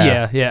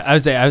 Yeah.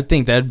 I would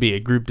think that'd be a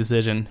group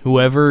decision.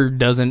 Whoever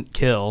doesn't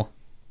kill,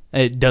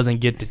 it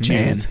doesn't get to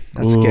Man, choose.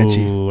 that's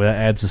sketchy. Ooh, that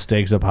adds the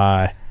stakes up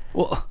high.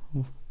 Well,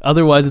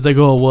 otherwise it's like,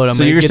 oh, what? I'm So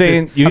gonna you're get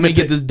saying this, you I'm gonna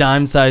could get this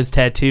dime-sized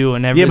tattoo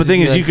and Yeah, everything. but the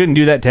thing is, you couldn't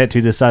do that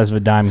tattoo the size of a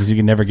dime because you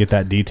can never get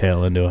that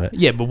detail into it.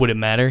 Yeah, but would it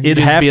matter? It'd You'd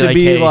just have to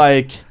be hey,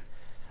 like,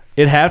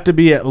 it'd have to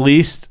be at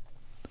least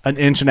 1.5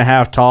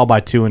 inches tall by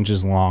 2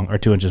 inches long or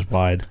 2 inches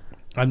wide.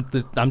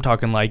 I'm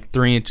talking like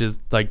 3 inches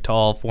like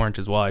tall, 4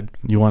 inches wide.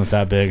 You want it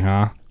that big,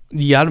 huh?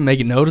 You got to make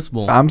it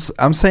noticeable. I'm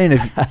saying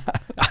if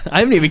I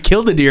haven't even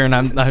killed a deer, and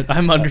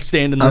I'm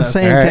understanding. I'm this.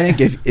 saying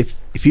Tank,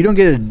 if you don't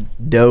get a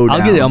doe I'll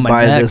down get it on my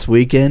by neck. this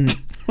weekend,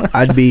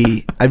 I'd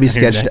be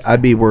sketched.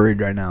 I'd be worried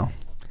right now.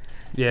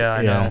 Yeah,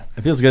 I know.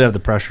 It feels good to have the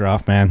pressure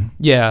off, man.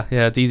 Yeah,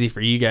 it's easy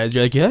for you guys.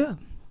 You're like, yeah,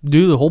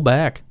 do the whole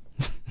back.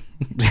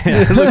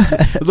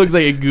 it looks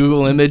like a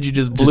Google image you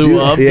just blew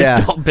up. Yeah.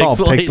 Just all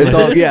pixelated. It's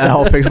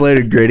all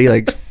pixelated, gritty.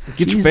 Like,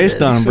 Get your face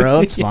done,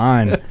 bro. It's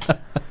fine.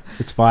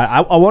 It's fine.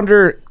 I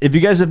wonder if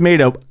you guys have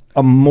made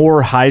a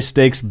more high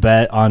stakes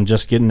bet on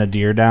just getting a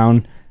deer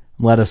down.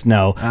 Let us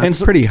know.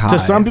 It's pretty high. So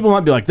some people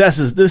might be like, "This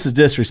is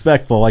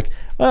disrespectful." Like,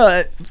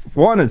 well,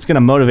 one, it's going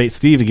to motivate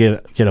Steve to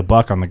get a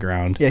buck on the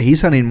ground. Yeah,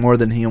 he's hunting more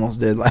than he almost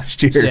did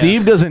last year.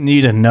 Steve doesn't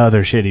need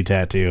another shitty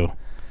tattoo.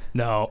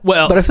 No,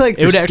 well, But I feel like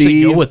it would for actually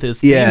Steve, go with his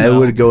theme. Yeah, though. it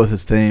would go with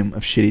his theme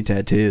of shitty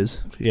tattoos.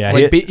 Yeah,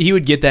 Like he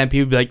would get that, and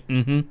people would be like,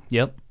 "Mm-hmm,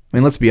 yep." I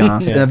mean, let's be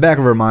honest. Yeah. In the back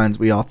of our minds,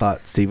 we all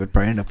thought Steve would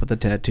probably end up with a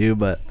tattoo,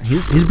 but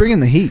he's bringing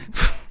the heat.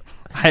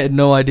 I had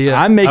no idea.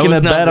 I'm making I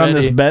a was not bet on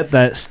this ready. bet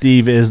that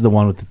Steve is the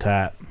one with the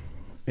tat.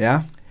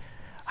 Yeah,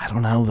 I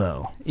don't know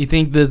though. You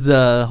think this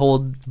whole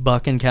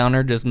buck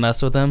encounter just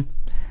messed with him?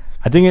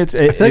 I think I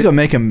feel like it'll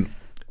make him.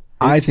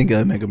 I think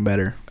it'll make him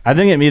better. I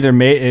think it either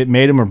made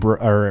him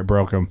or it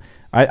broke him.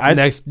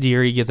 Next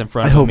year he gets in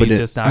front I of hope him. it he's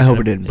did. just not I hope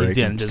gonna- it didn't he's break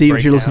gonna him. just Steve, break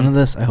if you're listening down. to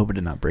this, I hope it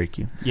did not break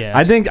you. Yeah,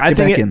 I think Get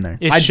back in there.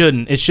 It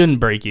shouldn't. It shouldn't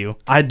break you.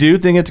 I do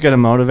think it's going to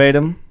motivate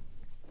him.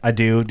 I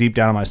do, deep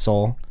down in my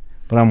soul,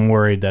 but I'm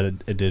worried that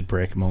it did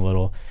break him a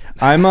little.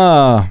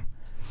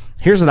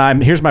 Here's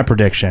my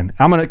prediction.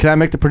 Can I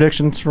make the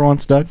predictions for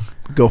once, Doug?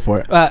 Go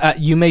for it.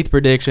 You make the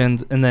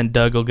predictions, and then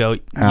Doug will go,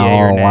 yay Oh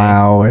or nay.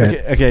 wow!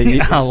 Okay,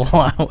 I'll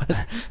allow it.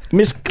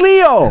 Miss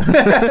Cleo.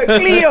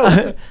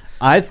 Cleo.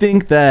 I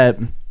think that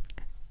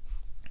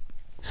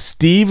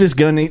Steve is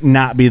going to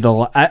not be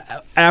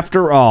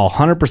after all,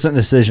 100%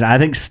 decision. I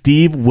think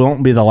Steve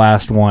won't be the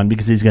last one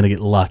because he's going to get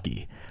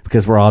lucky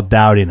because we're all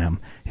doubting him.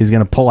 He's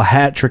going to pull a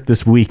hat trick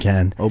this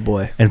weekend. Oh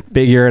boy! And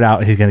figure it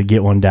out. He's going to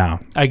get one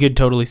down. I could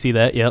totally see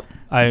that. Yep.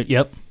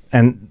 Yep.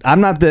 And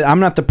I'm not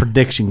the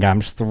prediction guy.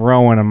 I'm just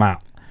throwing them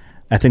out.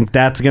 I think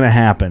that's going to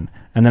happen.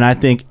 And then I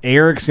think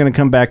Eric's going to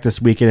come back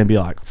this weekend and be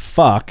like,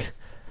 fuck.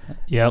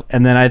 Yep.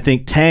 And then I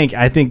think Tank,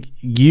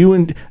 you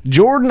and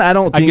Jordan, I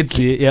could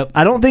see it. Yep.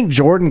 I don't think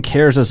Jordan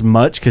cares as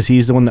much because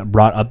he's the one that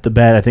brought up the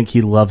bet. I think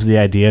he loves the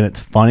idea and it's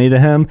funny to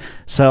him.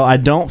 So I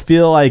don't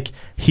feel like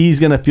he's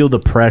going to feel the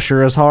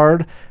pressure as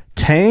hard.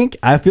 Tank,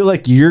 I feel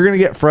like you're going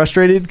to get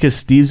frustrated because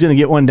Steve's going to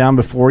get one down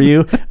before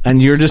you and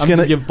you're just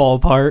going to fall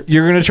apart.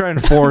 You're going to try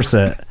and force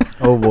it.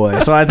 Oh boy!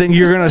 So I think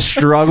you're going to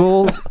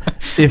struggle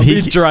if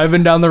He's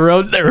driving down the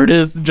road. There it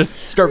is. Just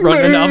start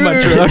running down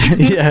my truck.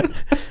 Yeah,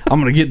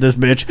 I'm going to get this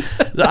bitch.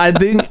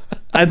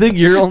 I think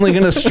you're only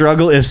going to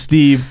struggle if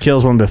Steve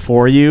kills one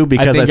before you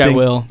because I think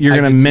will. You're I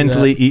going can to see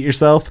mentally that. eat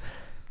yourself.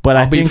 But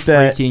I'll I think be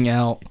that freaking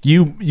out.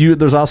 you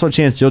there's also a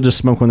chance you'll just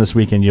smoke one this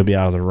weekend. You'll be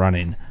out of the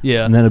running.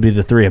 Yeah. And then it'll be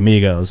the three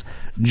amigos.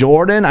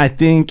 Jordan, I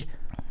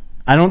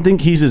don't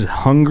think he's as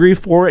hungry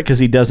for it because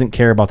he doesn't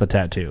care about the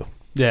tattoo.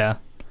 Yeah.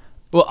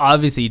 Well,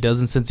 obviously he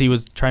doesn't since he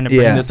was trying to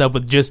bring Yeah. this up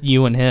with just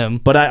you and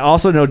him. But I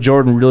also know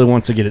Jordan really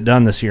wants to get it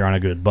done this year on a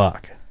good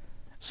buck.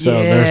 So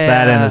there's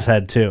that in his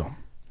head too.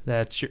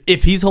 That's true.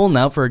 If he's holding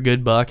out for a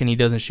good buck and he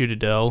doesn't shoot a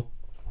doe,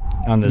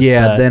 On this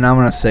Yeah, bet. then I'm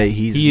gonna say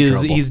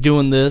he's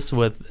doing this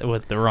with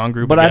the wrong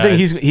group. But of I think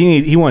guys.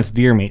 he wants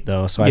deer meat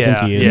though, so I think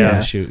he is going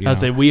to shoot. You I know.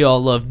 say we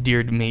all love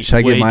deer meat. Should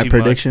I way get my too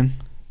prediction?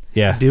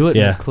 Yeah, Much. Do it,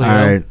 yeah. Miss Cleo. All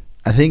right.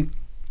 I think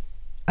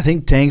I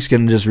think Tank's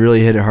going to just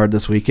really hit it hard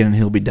this weekend, and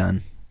he'll be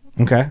done.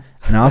 Okay.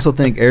 And I also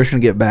think Eric's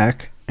going to get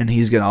back, and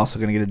he's also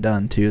going to get it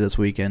done, too, this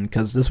weekend,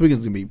 because this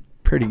weekend's going to be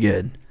pretty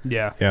good.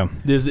 Yeah. Yeah.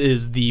 This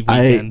is the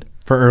weekend.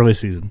 For early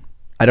season.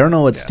 I don't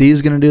know what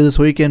Steve's going to do this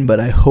weekend, but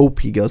I hope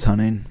he goes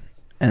hunting.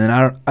 And then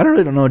I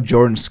really don't know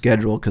Jordan's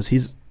schedule because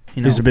he's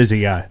a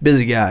busy guy.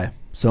 Busy guy.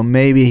 So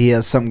maybe he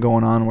has something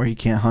going on where he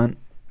can't hunt,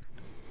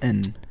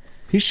 and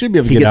he should be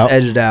able to get out. He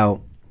gets edged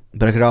out,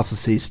 but I could also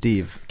see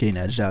Steve getting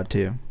edged out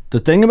too. The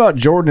thing about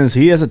Jordan is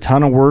he has a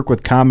ton of work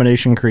with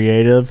Combination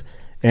Creative,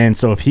 and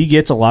so if he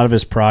gets a lot of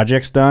his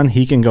projects done,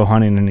 he can go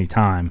hunting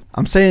anytime.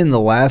 I'm saying the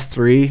last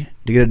 3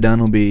 to get it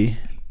done will be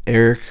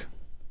Eric,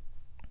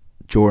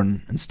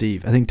 Jordan, and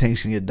Steve. I think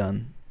Tank's going to get it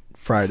done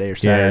Friday or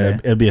Saturday.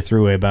 Yeah, it'll be a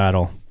three-way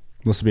battle.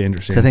 This will be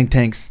interesting. So I think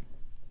Tank's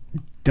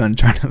done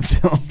trying to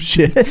film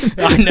shit.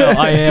 I know,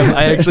 I am.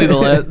 I actually,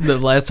 the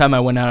last time I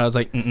went out, I was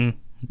like, mm-mm.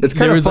 It's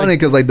kind of funny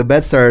because, the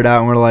bet started out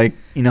and we're like,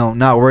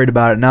 not worried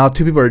about it. Now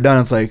 2 people are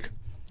done. It's like,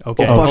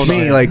 okay, well, fuck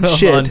me. Like,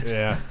 shit.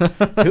 Yeah.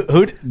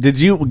 who did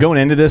you, going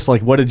into this,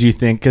 what did you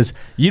think? Because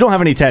you don't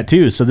have any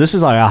tattoos, so this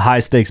is a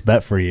high-stakes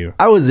bet for you.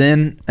 I was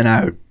in, and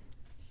I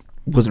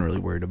wasn't really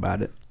worried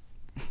about it.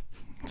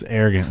 It's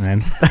arrogant,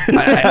 man.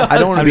 I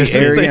don't want to be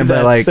arrogant,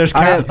 but there's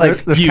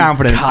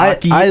confidence.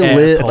 I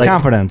live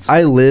confidence.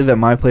 I live at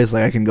my place.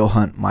 I can go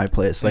hunt my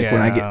place.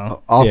 When I get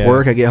off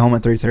work, I get home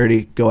at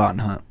 3:30, go out and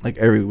hunt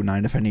every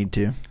night if I need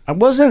to. I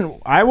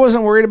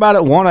wasn't worried about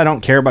it. One, I don't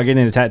care about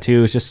getting a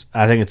tattoo. It's just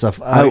I think it's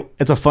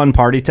a fun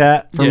party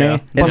tat for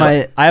me. Plus,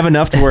 I have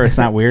enough to where it's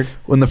not weird.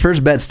 When the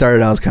first bet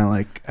started, I was kind of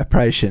like, I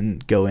probably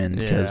shouldn't go in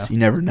because you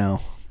never know.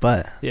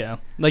 But yeah,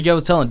 I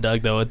was telling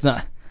Doug though, it's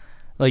not.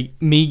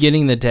 Me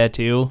getting the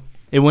tattoo,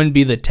 it wouldn't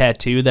be the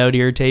tattoo that would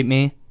irritate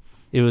me.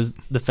 It was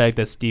the fact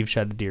that Steve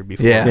shot a deer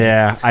before.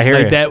 Yeah, I hear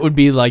you. That would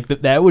be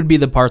that would be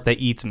the part that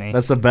eats me.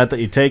 That's the bet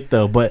that you take,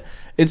 though. But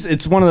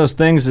it's one of those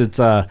things. It's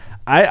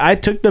I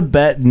took the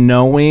bet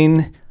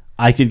knowing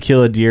I could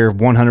kill a deer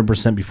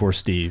 100% before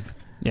Steve.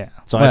 Yeah.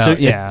 So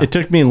it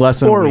took me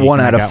less than a week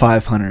 1 out of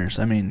 5 hunters.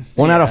 I mean,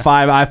 1 out of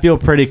 5. I feel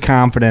pretty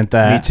confident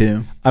that me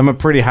too. I'm a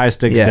pretty high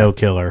stakes doe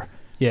killer.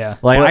 Yeah,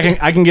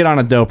 I can get on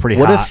a doe pretty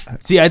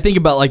hot. See, I think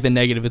about the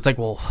negative. It's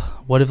well,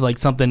 what if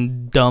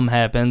something dumb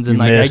happens and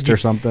you missed or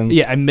something?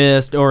 Yeah, I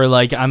missed, or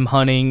I'm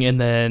hunting and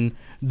then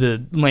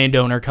the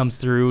landowner comes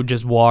through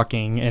just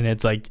walking and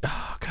it's oh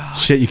god,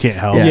 shit, you can't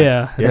help.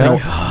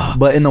 Yeah.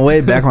 But in the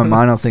way back of my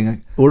mind, I was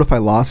thinking, what if I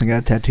lost and got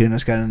a tattoo and I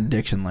just got an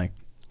addiction?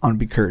 On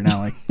Be Kurt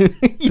now,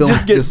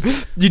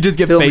 you just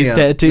get face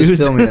tattoos.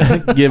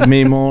 Give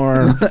me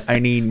more. I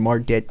need more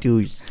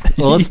tattoos.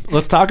 Well,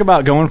 let's talk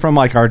about going from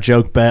our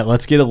joke bet.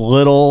 Let's get a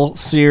little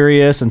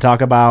serious and talk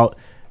about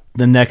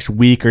the next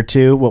week or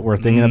two, what we're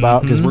thinking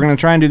about, because we're going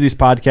to try and do these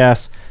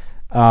podcasts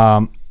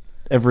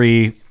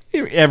every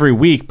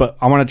week, but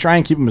I want to try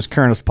and keep them as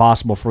current as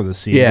possible for the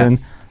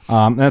season.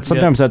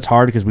 Sometimes that's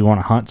hard because we want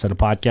to hunt instead of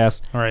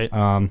podcast. All right.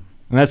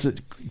 And that's a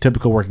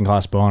typical working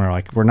class bow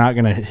hunter. We're not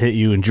going to hit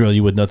you and drill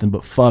you with nothing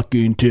but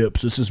fucking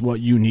tips. This is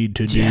what you need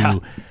to do. Yeah.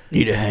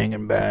 Need a hang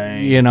and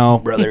bang,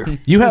 brother.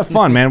 You have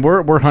fun, man.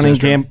 We're hunting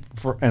camp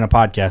in a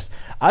podcast.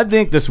 I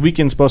think this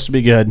weekend's supposed to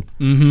be good.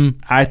 Mm-hmm.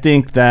 I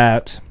think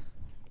that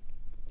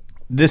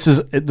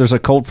there's a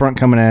cold front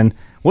coming in.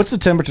 What's the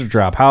temperature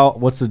drop?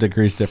 What's the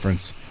degrees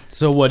difference?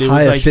 So what? It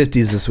high was of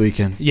 50s this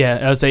weekend. Yeah,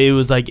 I would say it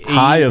was 80,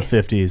 high of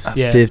 50s.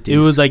 Yeah, 50s. It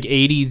was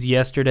 80s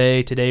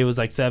yesterday. Today was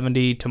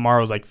 70.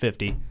 Tomorrow was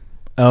 50.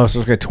 Oh, so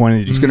it's got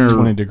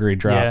 20 degree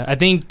drop. Yeah, I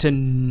think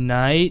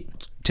tonight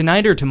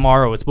or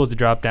tomorrow it's supposed to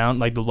drop down.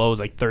 The low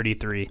is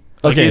 33.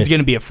 Okay, it's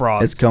gonna be a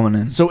frost. It's coming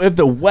in. So if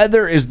the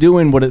weather is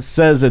doing what it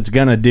says it's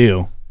gonna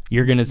do,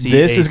 you're gonna see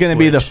this is gonna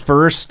be the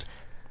first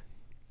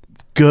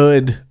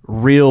good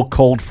real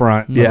cold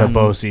front of the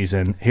bow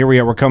season. Here we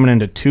are. We're coming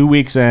into 2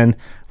 weeks in.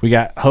 We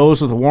got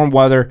hose with the warm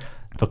weather.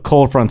 The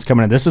cold front's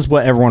coming in. This is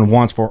what everyone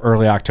wants for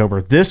early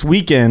October. This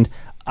weekend,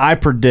 I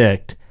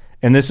predict,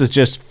 and this is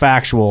just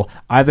factual,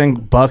 I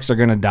think bucks are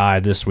going to die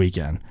this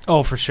weekend.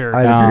 Oh, for sure.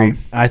 I agree.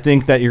 I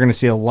think that you're going to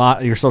see a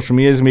lot. Your social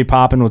media is going to be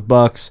popping with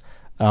bucks,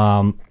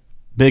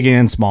 big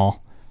and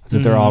small. I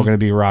think they're all going to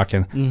be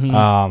rocking.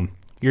 Mm-hmm.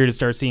 You're going to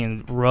start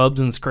seeing rubs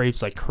and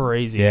scrapes like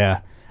crazy.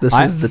 Yeah. This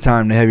is the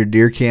time to have your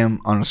deer cam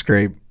on a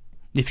scrape.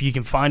 If you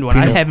can find one.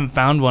 I haven't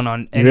found one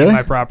on any of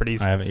my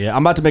properties. I haven't. Yeah,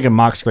 I'm about to make a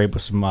mock scrape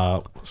with some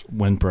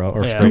WinPro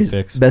or Scrape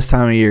Fix. Best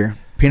time of year.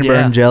 Peanut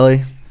butter and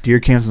jelly, deer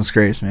cams and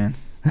scrapes, man.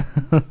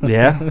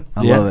 Yeah,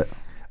 I love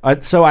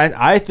it. So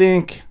I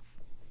think,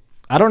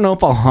 I don't know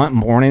if I'll hunt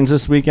mornings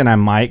this weekend. I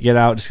might get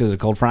out just because of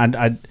the cold front.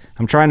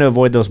 I'm trying to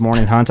avoid those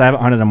morning hunts. I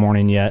haven't hunted a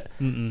morning yet.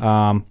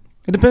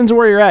 It depends on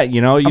where you're at.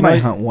 I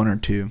might hunt 1 or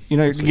 2. You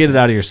get it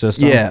out of your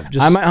system. Yeah,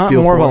 I might hunt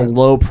more of a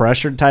low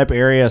pressure type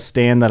area,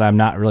 stand that I'm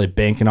not really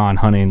banking on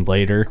hunting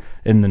later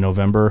in the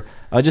November.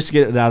 Just to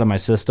get it out of my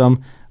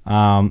system.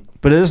 But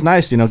it is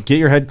nice, get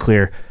your head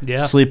clear.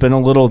 Yeah. Sleep in a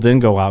little, then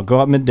go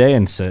out midday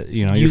and sit.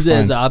 Use it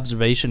as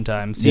observation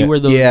time. See where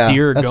those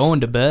deer are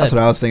going to bed. That's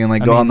what I was thinking.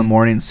 Go out in the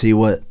morning and see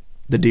what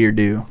the deer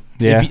do.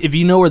 Yeah. If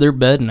you know where they're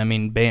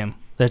bedding, bam.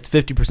 That's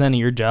 50% of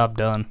your job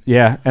done.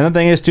 Yeah, and the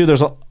thing is too,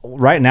 there's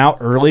right now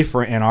early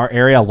for in our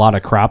area a lot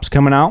of crops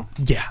coming out.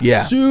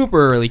 Yeah.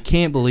 Super early.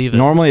 Can't believe it.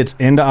 Normally it's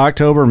into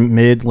October,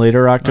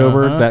 later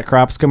October that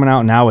crop's coming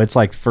out. Now it's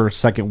like first,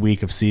 second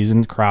week of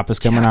season crop is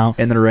coming out,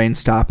 and the rain's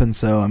stopping.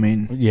 So I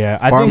mean,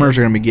 I farmers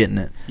are gonna be getting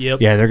it.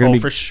 Yep. Yeah, they're gonna be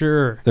for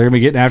sure. They're gonna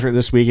be getting after it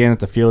this weekend if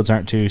the fields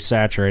aren't too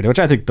saturated, which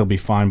I think they'll be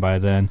fine by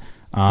then.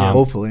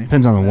 Hopefully,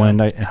 depends on the wind,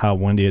 how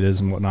windy it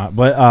is and whatnot.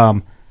 But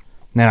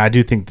man, I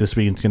do think this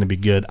weekend's gonna be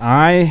good.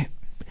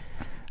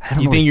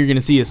 You think you're going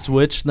to see a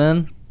switch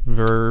then?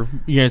 Or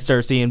you're going to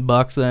start seeing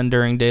bucks then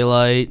during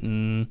daylight?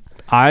 And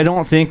I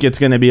don't think it's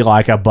going to be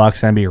like a buck's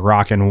going to be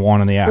rocking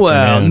 1 in the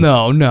afternoon.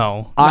 Well,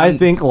 no. I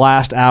think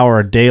last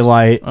hour,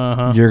 daylight,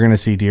 you're going to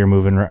see deer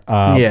moving.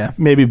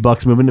 Maybe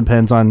bucks moving.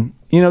 Depends on,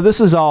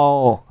 this is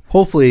all.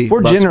 Hopefully.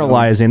 We're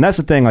generalizing. That's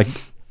the thing. Like,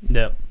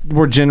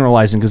 we're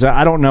generalizing because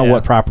I don't know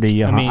what property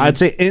you hunt. I'd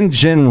say in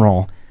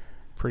general.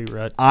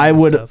 Pre-rut. I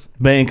would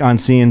bank on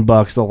seeing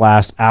bucks the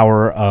last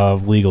hour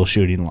of legal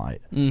shooting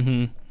light.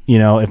 Mm-hmm.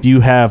 If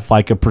you have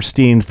like a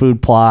pristine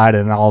food plot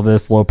and all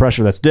this low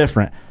pressure, that's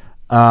different.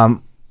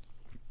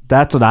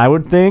 That's what I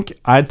would think.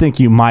 I'd think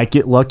you might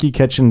get lucky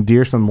catching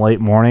deer some late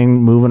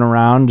morning moving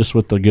around just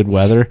with the good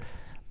weather.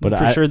 But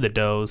for sure the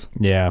does.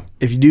 Yeah.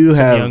 If you do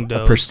have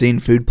a pristine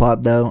food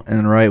plot though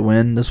and the right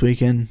wind this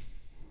weekend,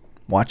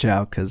 watch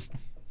out because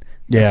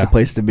that's the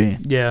place to be.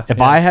 Yeah.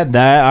 If I had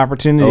that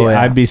opportunity,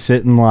 I'd be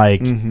sitting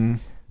like,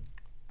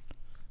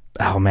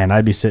 oh man,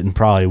 I'd be sitting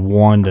probably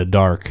 1 to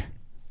dark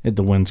if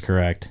the wind's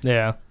correct.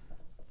 Yeah.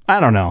 I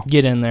don't know.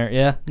 Get in there.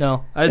 Yeah.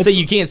 No. I'd say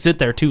you can't sit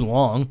there too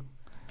long.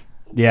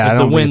 Yeah, if I don't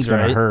the think it's wind's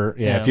going right. to hurt.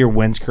 Yeah, if your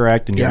wind's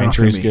correct and your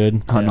entry's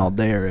good. Hunting all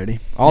day already.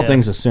 All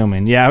things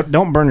assuming. Yeah,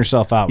 don't burn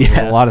yourself out. There's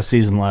a lot of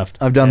season left.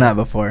 I've done that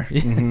before.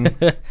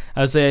 I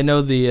would say I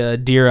know the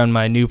deer on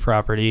my new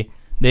property.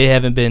 They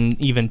haven't been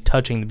even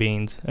touching the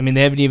beans. I mean,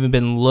 they haven't even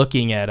been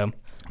looking at them.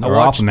 They're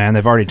off, man.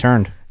 They've already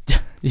turned.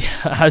 Yeah,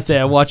 I say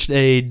I watched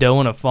a doe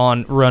and a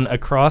fawn run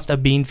across a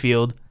bean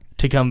field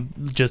to come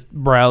just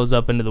browse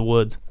up into the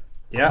woods.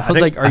 Yeah, I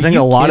was like, I think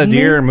a lot of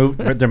deer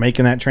are they're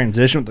making that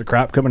transition with the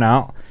crop coming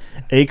out.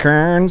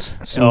 Acorns,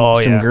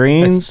 some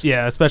greens.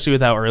 Especially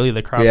with how early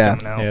the crop's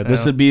coming out. Yeah,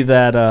 this would be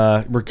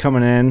that we're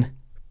coming in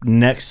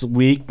next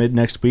week, mid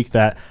next week,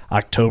 that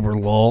October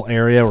lull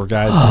area where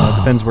guys,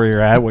 depends where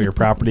you're at, what your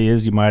property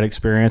is. You might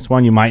experience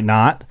one, you might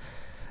not.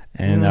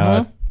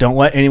 And don't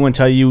let anyone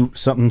tell you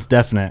something's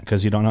definite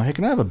because you don't know. Hey,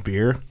 can I have a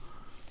beer?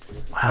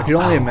 Wow, I could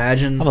only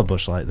imagine. Have a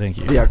Busch Light, thank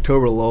you. The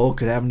October lull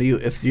could happen to you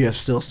if you have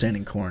still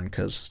standing corn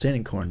because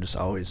standing corn just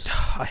always.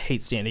 I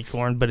hate standing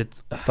corn, but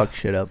it's fuck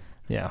shit up.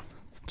 Yeah,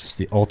 just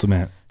the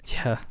ultimate.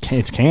 Yeah,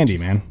 it's candy,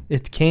 man.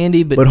 It's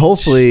candy, but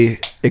hopefully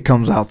it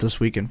comes out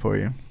this weekend for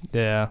you.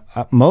 Yeah,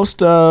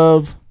 most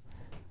of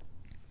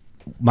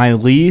my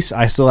lease,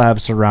 I still have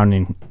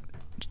surrounding.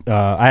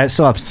 I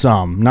still have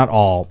some, not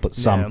all, but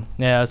some.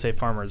 Yeah, I say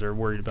farmers are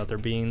worried about their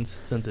beans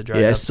since it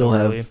dries up. I still so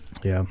have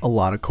early. a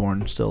lot of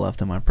corn still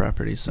left on my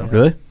property. So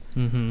really,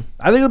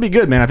 I think it'll be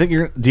good, man. I think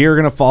your deer are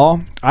gonna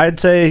fall. I'd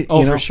say,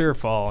 for sure,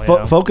 fall.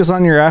 Focus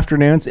on your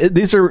afternoons.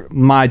 These are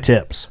my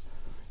tips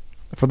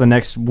for the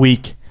next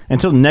week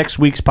until next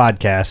week's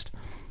podcast,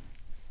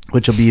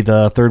 which will be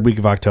the 3rd week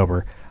of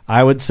October.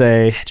 I would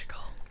say,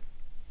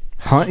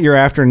 hunt your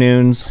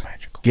afternoons.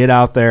 Get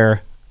out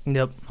there.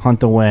 Yep. Hunt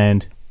the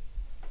wind.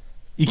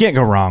 You can't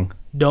go wrong.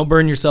 Don't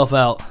burn yourself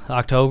out.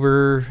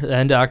 October,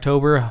 end of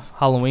October,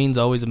 Halloween's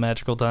always a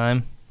magical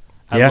time.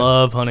 I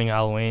love hunting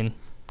Halloween.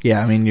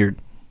 Yeah, I mean, you're,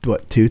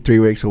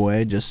 2-3 weeks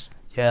away?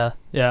 Yeah.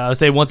 I would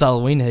say once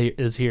Halloween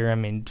is here, I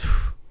mean,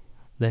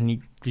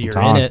 then you're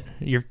in it.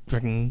 You're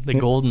freaking the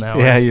golden hour.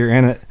 Yeah, you're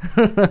in it.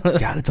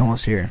 God, it's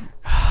almost here.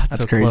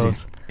 That's so crazy.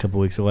 Close. A couple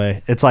weeks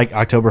away. It's like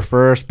October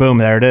 1st. Boom,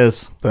 there it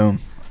is. Boom.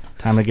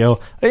 Time to go.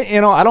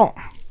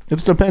 It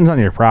just depends on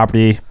your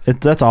property.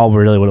 That's all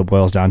really what it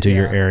boils down to.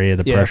 Your area,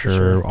 the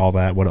pressure, all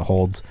that, what it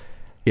holds.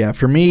 Yeah,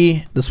 for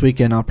me, this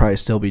weekend I'll probably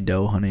still be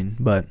doe hunting,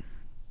 but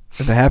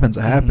if it happens,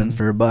 it happens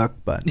for a buck.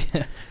 But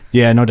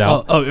yeah, no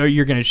doubt. Oh,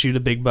 you're gonna shoot a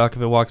big buck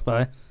if it walks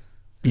by?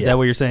 Is that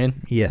what you're saying?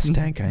 Yes,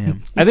 Tank, I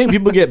am. I think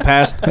people get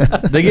past.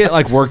 They get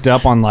like worked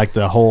up on like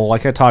the whole.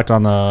 Like I talked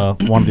on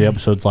one of the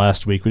episodes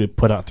last week. We did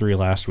put out 3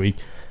 last week.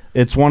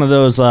 It's one of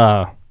those.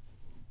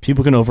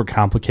 People can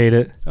overcomplicate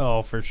it.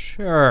 Oh, for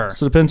sure.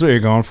 So it depends what you're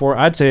going for.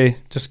 I'd say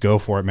just go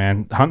for it,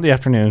 man. Hunt the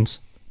afternoons.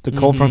 The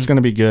cold front's going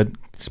to be good.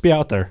 Just be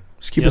out there.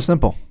 Just keep it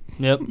simple.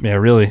 Yep. Yeah,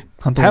 really.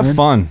 Have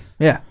fun.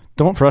 Yeah.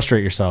 Don't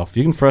frustrate yourself.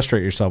 You can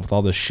frustrate yourself with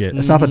all this shit.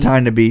 It's not the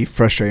time to be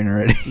frustrating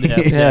already.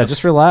 Yeah,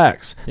 just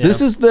relax. Yeah.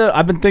 This is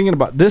I've been thinking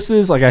about, this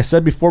is, like I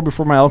said before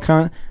my elk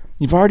hunt,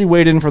 you've already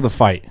waited in for the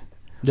fight.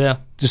 Yeah.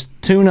 Just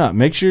tune up.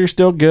 Make sure you're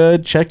still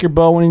good. Check your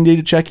bow when you need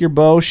to check your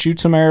bow. Shoot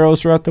some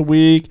arrows throughout the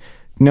week.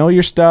 Know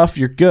your stuff.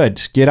 You're good.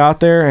 Just get out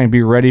there and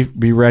be ready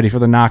for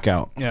the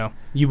knockout. Yeah.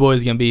 You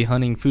boys gonna be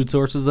hunting food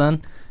sources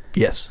then?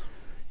 Yes.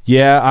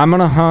 Yeah, I'm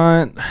gonna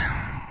hunt.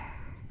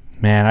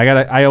 Man,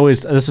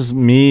 this is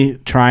me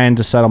trying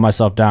to settle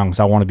myself down because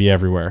I want to be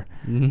everywhere.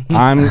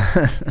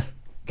 Gotta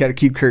Got to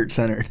keep Kurt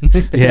centered.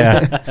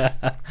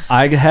 Yeah.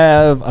 I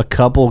have a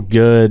couple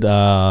good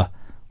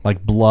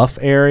like bluff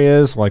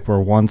areas, like where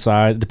one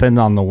side, depending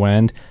on the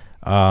wind,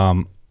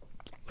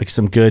 like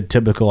some good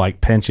typical like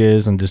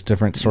pinches and just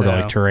different sort of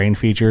like terrain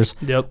features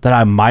that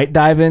I might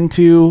dive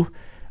into.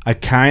 I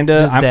kind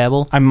of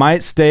dabble. I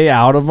might stay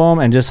out of them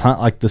and just hunt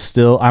like the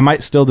still. I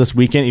might still this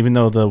weekend, even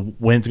though the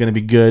wind's going to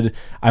be good,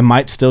 I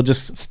might still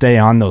just stay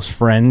on those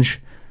fringe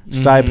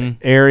type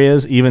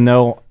areas, even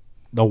though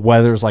the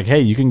weather's like, hey,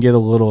 you can get a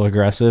little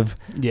aggressive.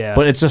 Yeah.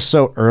 But it's just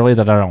so early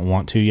that I don't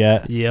want to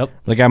yet. Yep.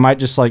 Like I might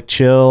just like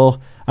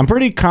chill. I'm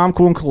pretty calm,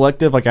 cool, and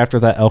collective. Like after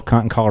that elk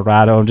hunt in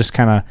Colorado, I'm just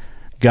kind of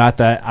got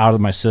that out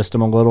of my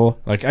system a little.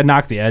 Like I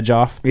knocked the edge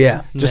off.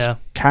 Yeah. Just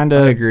kind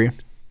of. I agree.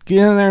 Get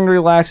in there and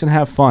relax and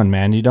have fun,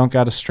 man. You don't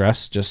got to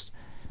stress. Just.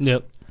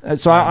 Yep.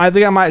 So I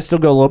think I might still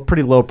go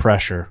pretty low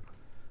pressure.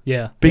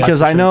 Yeah.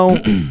 Because I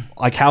know,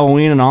 like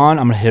Halloween and on,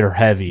 I'm gonna hit her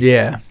heavy.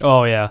 Yeah.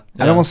 Oh yeah.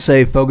 I'd almost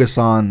say focus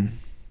on.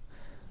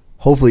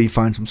 Hopefully, you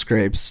find some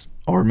scrapes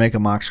or make a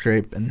mock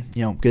scrape, and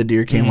good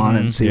deer came on it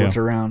and see what's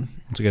around.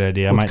 That's a good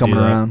idea. I What's might coming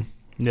do that. around.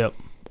 Yep.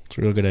 It's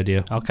a real good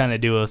idea. I'll kind of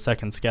do a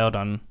second scout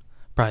on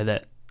probably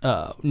that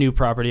new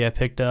property I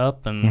picked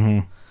up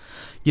and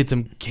get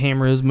some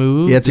cameras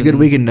moved. Yeah, it's a good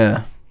weekend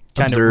to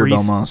kind observe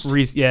of almost.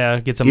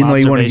 Get some. Even though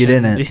you want to get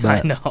in it, Yeah,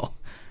 I know.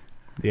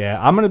 Yeah,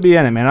 I'm gonna be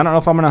in it, man. I don't know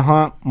if I'm gonna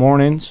hunt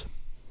mornings.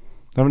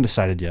 I haven't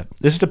decided yet.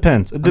 This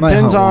depends. It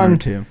depends on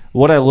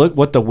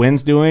what the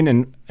wind's doing,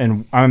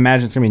 and I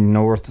imagine it's gonna be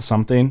north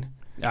something.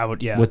 I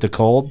would, yeah. With the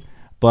cold,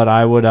 but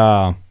I would.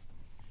 I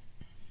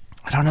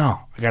don't know.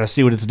 I gotta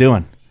see what it's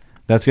doing.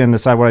 That's gonna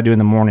decide what I do in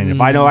the morning.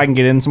 If I know I can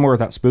get in somewhere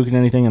without spooking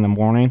anything in the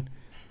morning,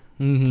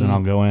 then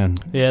I'll go in.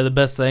 Yeah, the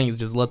best thing is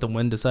just let the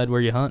wind decide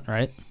where you hunt,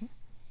 right?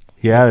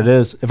 Yeah, it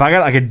is. If I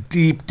got like a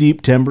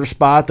deep timber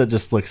spot that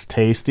just looks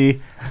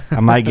tasty, I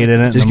might get in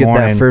it Just in the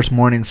morning. get that first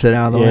morning sit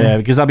out of the way. Yeah,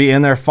 because I'll be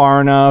in there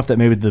far enough that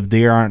maybe the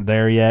deer aren't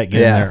there yet.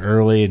 Get in there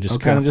early and just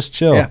kind of just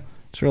chill. Yeah.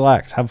 Just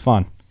relax. Have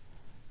fun.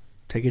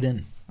 Take it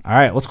in. All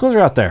right, let's close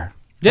her out there.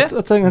 Yeah.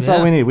 I think that's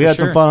all we need. We had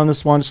some fun on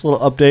this one. Just a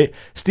little update.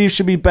 Steve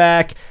should be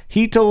back.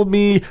 He told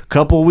me a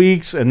couple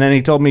weeks, and then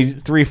he told me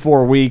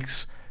 3-4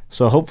 weeks.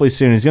 So hopefully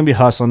soon. He's going to be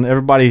hustling.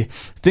 Everybody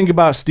think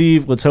about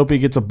Steve. Let's hope he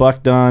gets a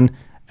buck done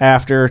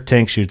after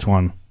Tank shoots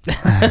one.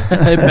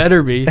 It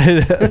better be.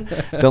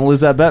 Don't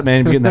lose that bet,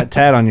 man. You're getting that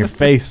tat on your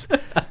face.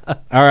 All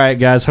right,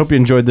 guys. Hope you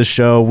enjoyed this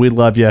show. We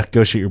love you.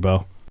 Go shoot your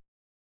bow.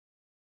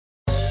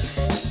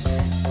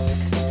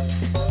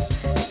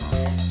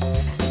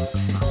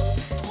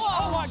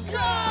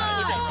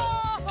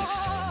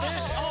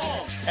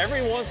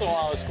 Every once in a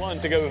while it's fun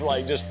to go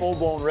like just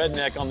full-blown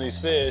redneck on these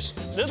fish.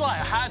 This is like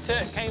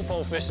high-tech cane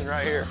pole fishing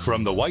right here.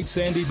 From the white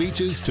sandy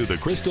beaches to the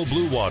crystal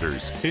blue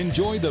waters,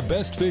 enjoy the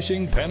best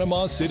fishing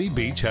Panama City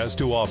Beach has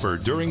to offer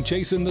during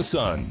Chasing the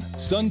Sun.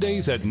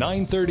 Sundays at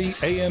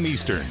 9:30 a.m.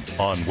 Eastern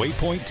on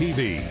Waypoint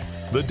TV,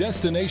 the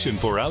destination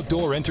for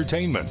outdoor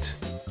entertainment.